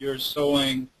you're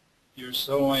sowing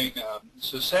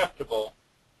susceptible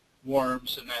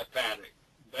worms in that paddock.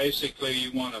 Basically,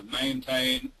 you want to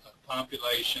maintain a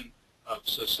population of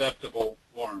susceptible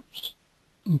worms.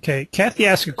 Okay. Kathy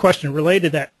asked a question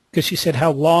related to that because she said,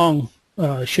 how long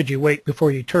should you wait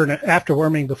before you after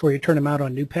worming before you turn them out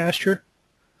on new pasture?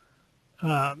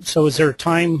 So is there a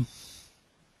time?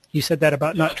 You said that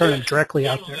about not turning directly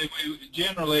out there.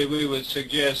 Generally, we would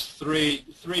suggest three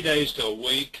days to a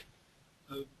week,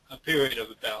 a period of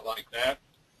about like that.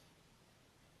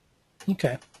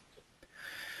 Okay.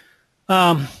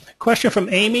 Question from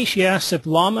Amy. She asks if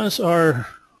llamas are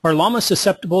llamas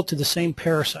susceptible to the same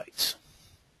parasites?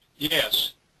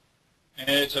 Yes, and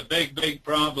it's a big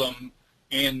problem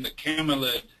in the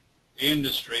camelid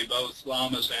industry, both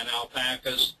llamas and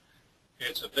alpacas.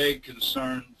 It's a big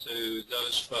concern to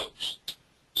those folks.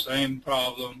 Same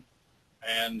problem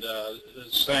and the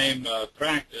same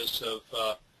practice of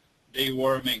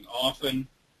deworming often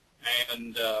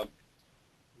and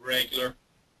regular.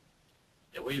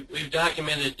 Yeah, we've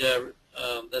documented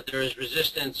that there is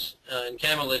resistance in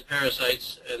camelid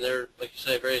parasites, and they're, like you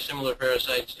say, very similar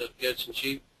parasites to goats and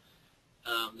sheep.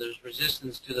 There's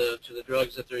resistance to the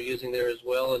drugs that they're using there as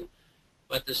well,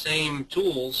 but the same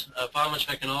tools,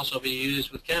 Fomichek, can also be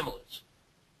used with camelids.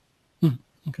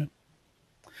 Okay.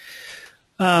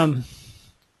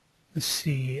 Let's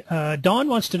see. Dawn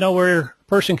wants to know where a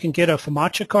person can get a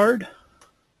FAMACHA card.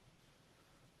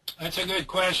 That's a good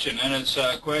question, and it's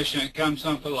a question that comes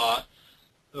up a lot.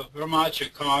 The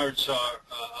FAMACHA cards are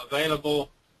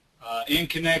available in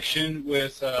connection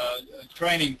with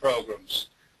training programs.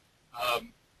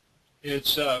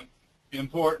 It's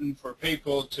important for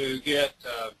people to get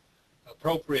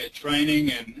appropriate training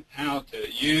in how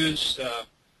to use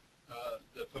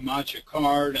the FAMACHA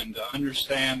card and to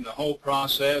understand the whole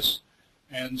process.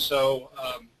 And so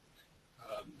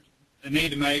they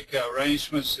need to make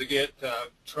arrangements to get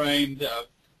trained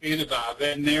either by a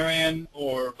veterinarian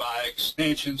or by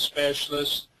extension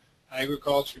specialists,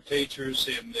 agriculture teachers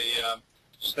in the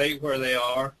state where they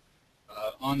are.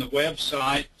 On the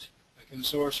website, the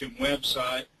consortium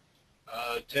website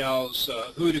tells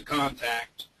who to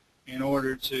contact in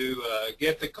order to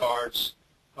get the cards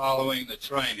following the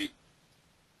training.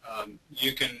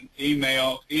 You can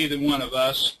email either one of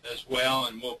us as well,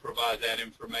 and we'll provide that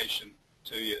information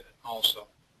to you also.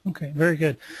 Okay, very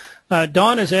good.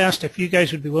 Dawn has asked if you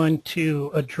guys would be willing to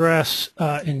address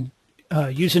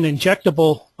using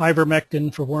injectable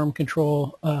ivermectin for worm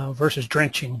control versus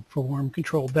drenching for worm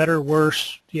control. Better,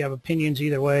 worse? Do you have opinions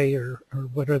either way, or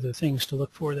what are the things to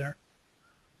look for there?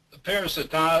 The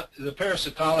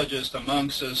parasitologists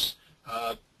amongst us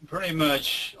pretty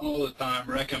much all the time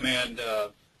recommend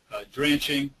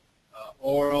drenching,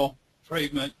 oral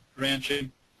treatment,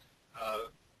 drenching.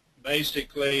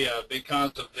 Basically,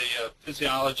 because of the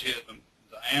physiology of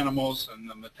the animals and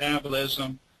the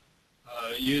metabolism,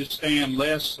 you stand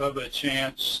less of a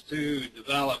chance to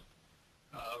develop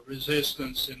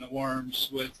resistance in the worms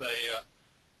with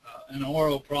an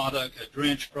oral product, a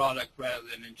drench product, rather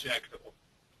than injectable.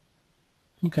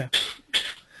 Okay.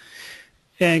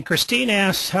 And Christine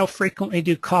asks, how frequently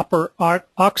do copper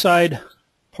oxide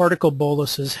particle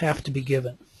boluses have to be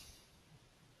given?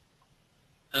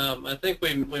 I think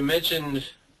we mentioned,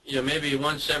 maybe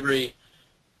once every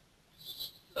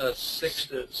 6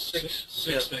 to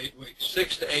 8 weeks.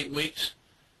 6 to 8 weeks.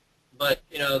 But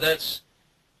that's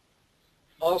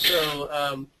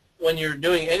also when you're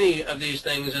doing any of these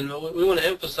things, and we want to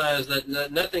emphasize that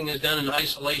nothing is done in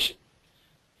isolation,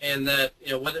 and that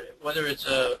whether it's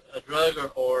a drug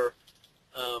or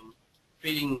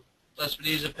feeding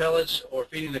Lespedeza pellets or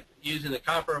using the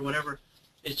copper or whatever,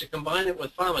 is to combine it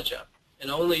with FAMACHA and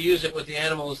only use it with the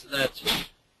animals that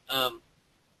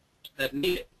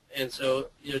need it. And so,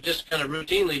 just kind of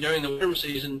routinely during the worm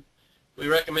season, we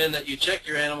recommend that you check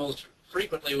your animals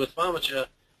frequently with FAMACHA,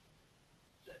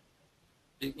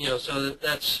 so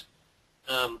that's,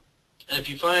 and if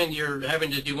you find you're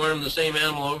having to deworm the same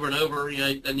animal over and over,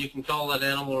 then you can call that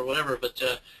animal or whatever. But,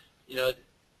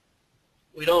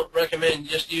 we don't recommend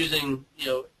just using,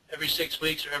 every 6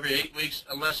 weeks or every 8 weeks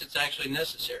unless it's actually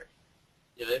necessary.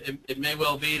 It may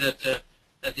well be that the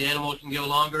animal can go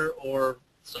longer, or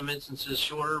some instances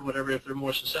shorter, whatever, if they're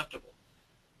more susceptible.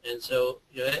 And so,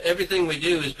 everything we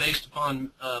do is based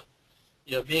upon,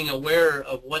 being aware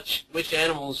of which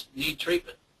animals need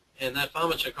treatment. And that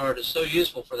FAMACHA card is so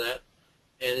useful for that.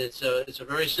 And it's a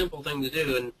very simple thing to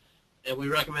do, and we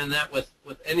recommend that with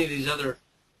any of these other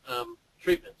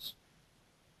treatments.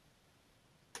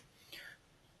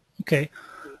 Okay.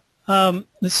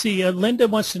 Let's see. Linda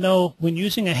wants to know, when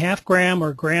using a half-gram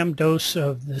or gram dose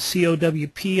of the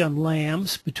COWP on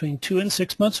lambs between 2 and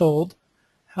 6 months old,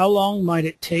 how long might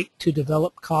it take to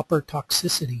develop copper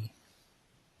toxicity?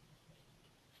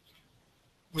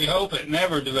 We hope it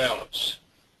never develops.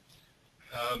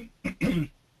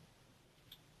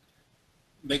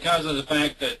 Because of the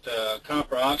fact that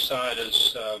copper oxide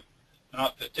is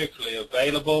not particularly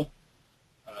available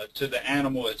to the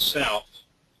animal itself,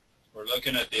 we're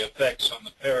looking at the effects on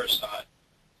the parasite.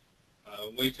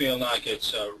 We feel like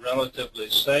it's relatively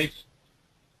safe.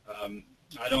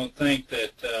 I don't think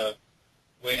that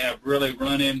we have really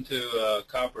run into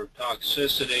copper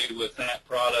toxicity with that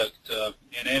product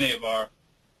in any of our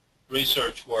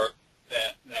research work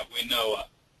that we know of.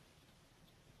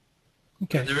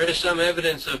 Okay. There is some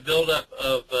evidence of buildup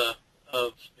of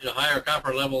higher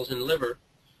copper levels in the liver,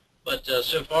 but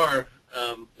so far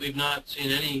we've not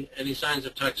seen any signs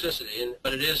of toxicity.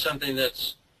 But it is something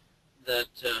that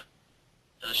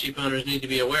sheep owners need to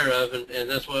be aware of, and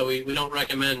that's why we don't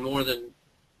recommend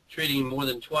treating more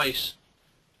than twice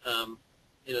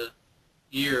in a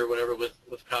year or whatever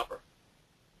with copper.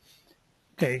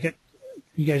 Okay.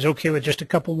 You guys okay with just a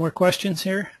couple more questions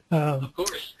here? Of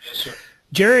course. Yes, sir.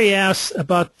 Jerry asks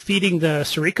about feeding the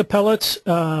Sarica pellets.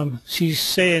 She's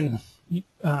saying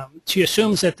she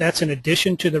assumes that that's in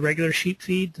addition to the regular sheep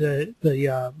feed,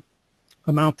 the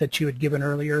amount that you had given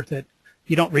earlier, that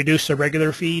you don't reduce the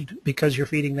regular feed because you're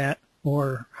feeding that,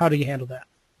 or how do you handle that?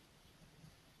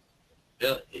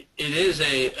 It is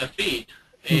a feed,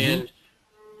 and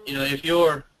if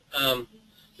you're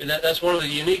and that's one of the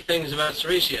unique things about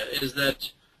Sericea is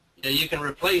that you can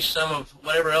replace some of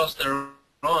whatever else they're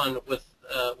on with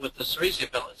the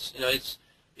Sericea pellets. It's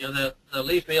the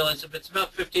leaf meal. It's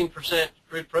about 15%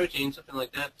 crude protein, something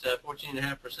like that,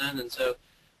 14.5%, and so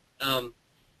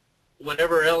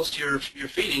whatever else you're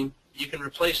feeding, you can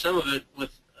replace some of it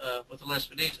with the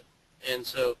lespedeza, and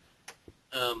so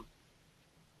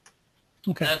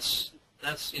Okay. that's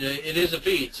it is a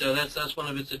feed, so that's one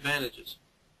of its advantages.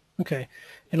 Okay.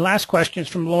 And last question is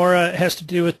from Laura. It has to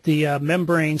do with the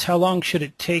membranes. How long should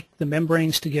it take the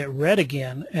membranes to get red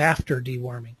again after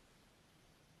deworming?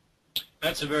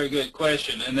 That's a very good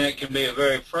question, and that can be a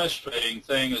very frustrating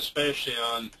thing, especially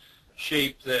on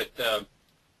sheep that are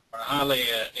highly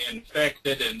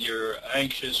infected and you're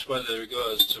anxious whether they're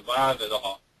going to survive at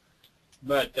all.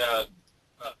 But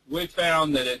we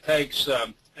found that it takes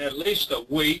at least a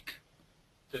week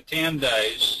to 10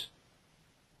 days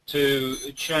to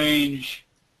change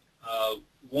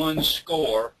one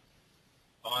score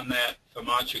on that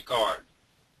FAMACHA card.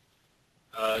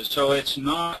 So it's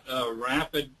not a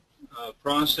rapid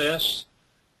process.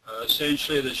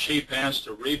 Essentially, the sheep has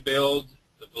to rebuild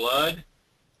the blood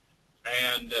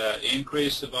and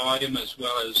increase the volume as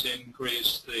well as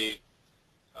increase the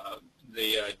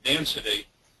density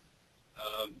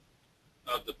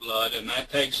of the blood, and that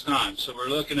takes time. So we're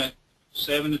looking at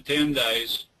 7 to 10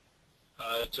 days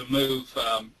to move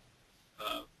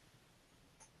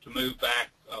back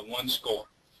one score.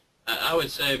 I would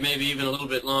say maybe even a little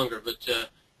bit longer, but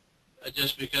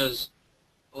just because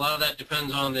a lot of that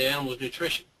depends on the animal's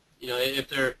nutrition. If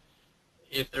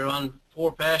they're on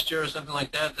poor pasture or something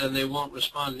like that, then they won't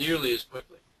respond nearly as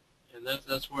quickly, and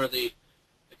that's where the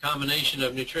combination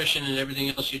of nutrition and everything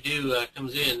else you do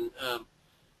comes in.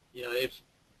 If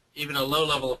even a low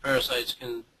level of parasites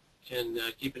can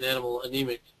keep an animal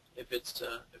anemic if it's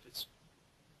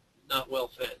not well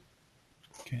fed.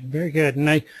 Okay, very good. And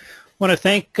I want to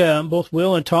thank both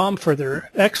Will and Tom for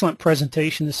their excellent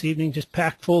presentation this evening, just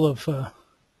packed full of a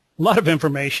lot of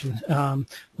information.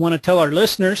 Want to tell our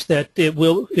listeners that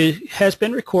it has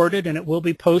been recorded and it will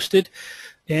be posted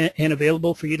and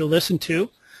available for you to listen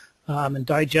to and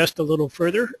digest a little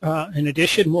further. In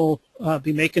addition, we'll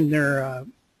be making their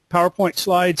PowerPoint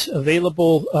slides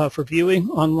available for viewing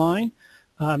online,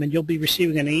 and you'll be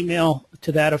receiving an email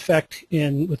to that effect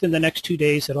within the next 2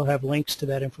 days that'll have links to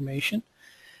that information.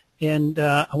 And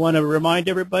I want to remind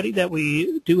everybody that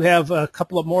we do have a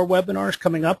couple of more webinars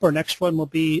coming up. Our next one will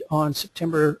be on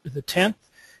September the 10th,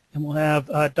 and we'll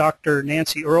have Dr.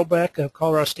 Nancy Earlbeck of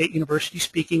Colorado State University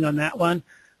speaking on that one.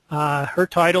 Her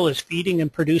title is Feeding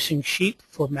and Producing Sheep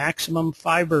for Maximum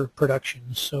Fiber Production.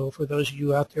 So for those of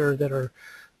you out there that are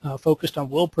focused on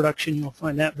wool production, you'll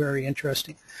find that very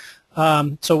interesting.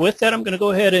 So with that, I'm going to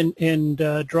go ahead and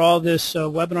draw this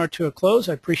webinar to a close.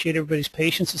 I appreciate everybody's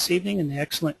patience this evening and the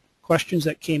excellent questions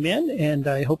that came in, and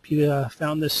I hope you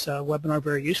found this webinar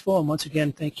very useful. And once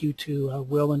again, thank you to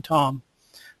Will and Tom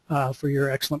for your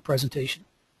excellent presentation.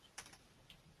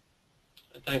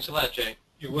 Thanks a lot, Jay.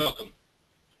 You're welcome.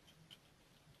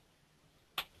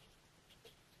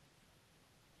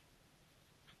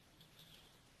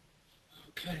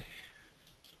 Okay.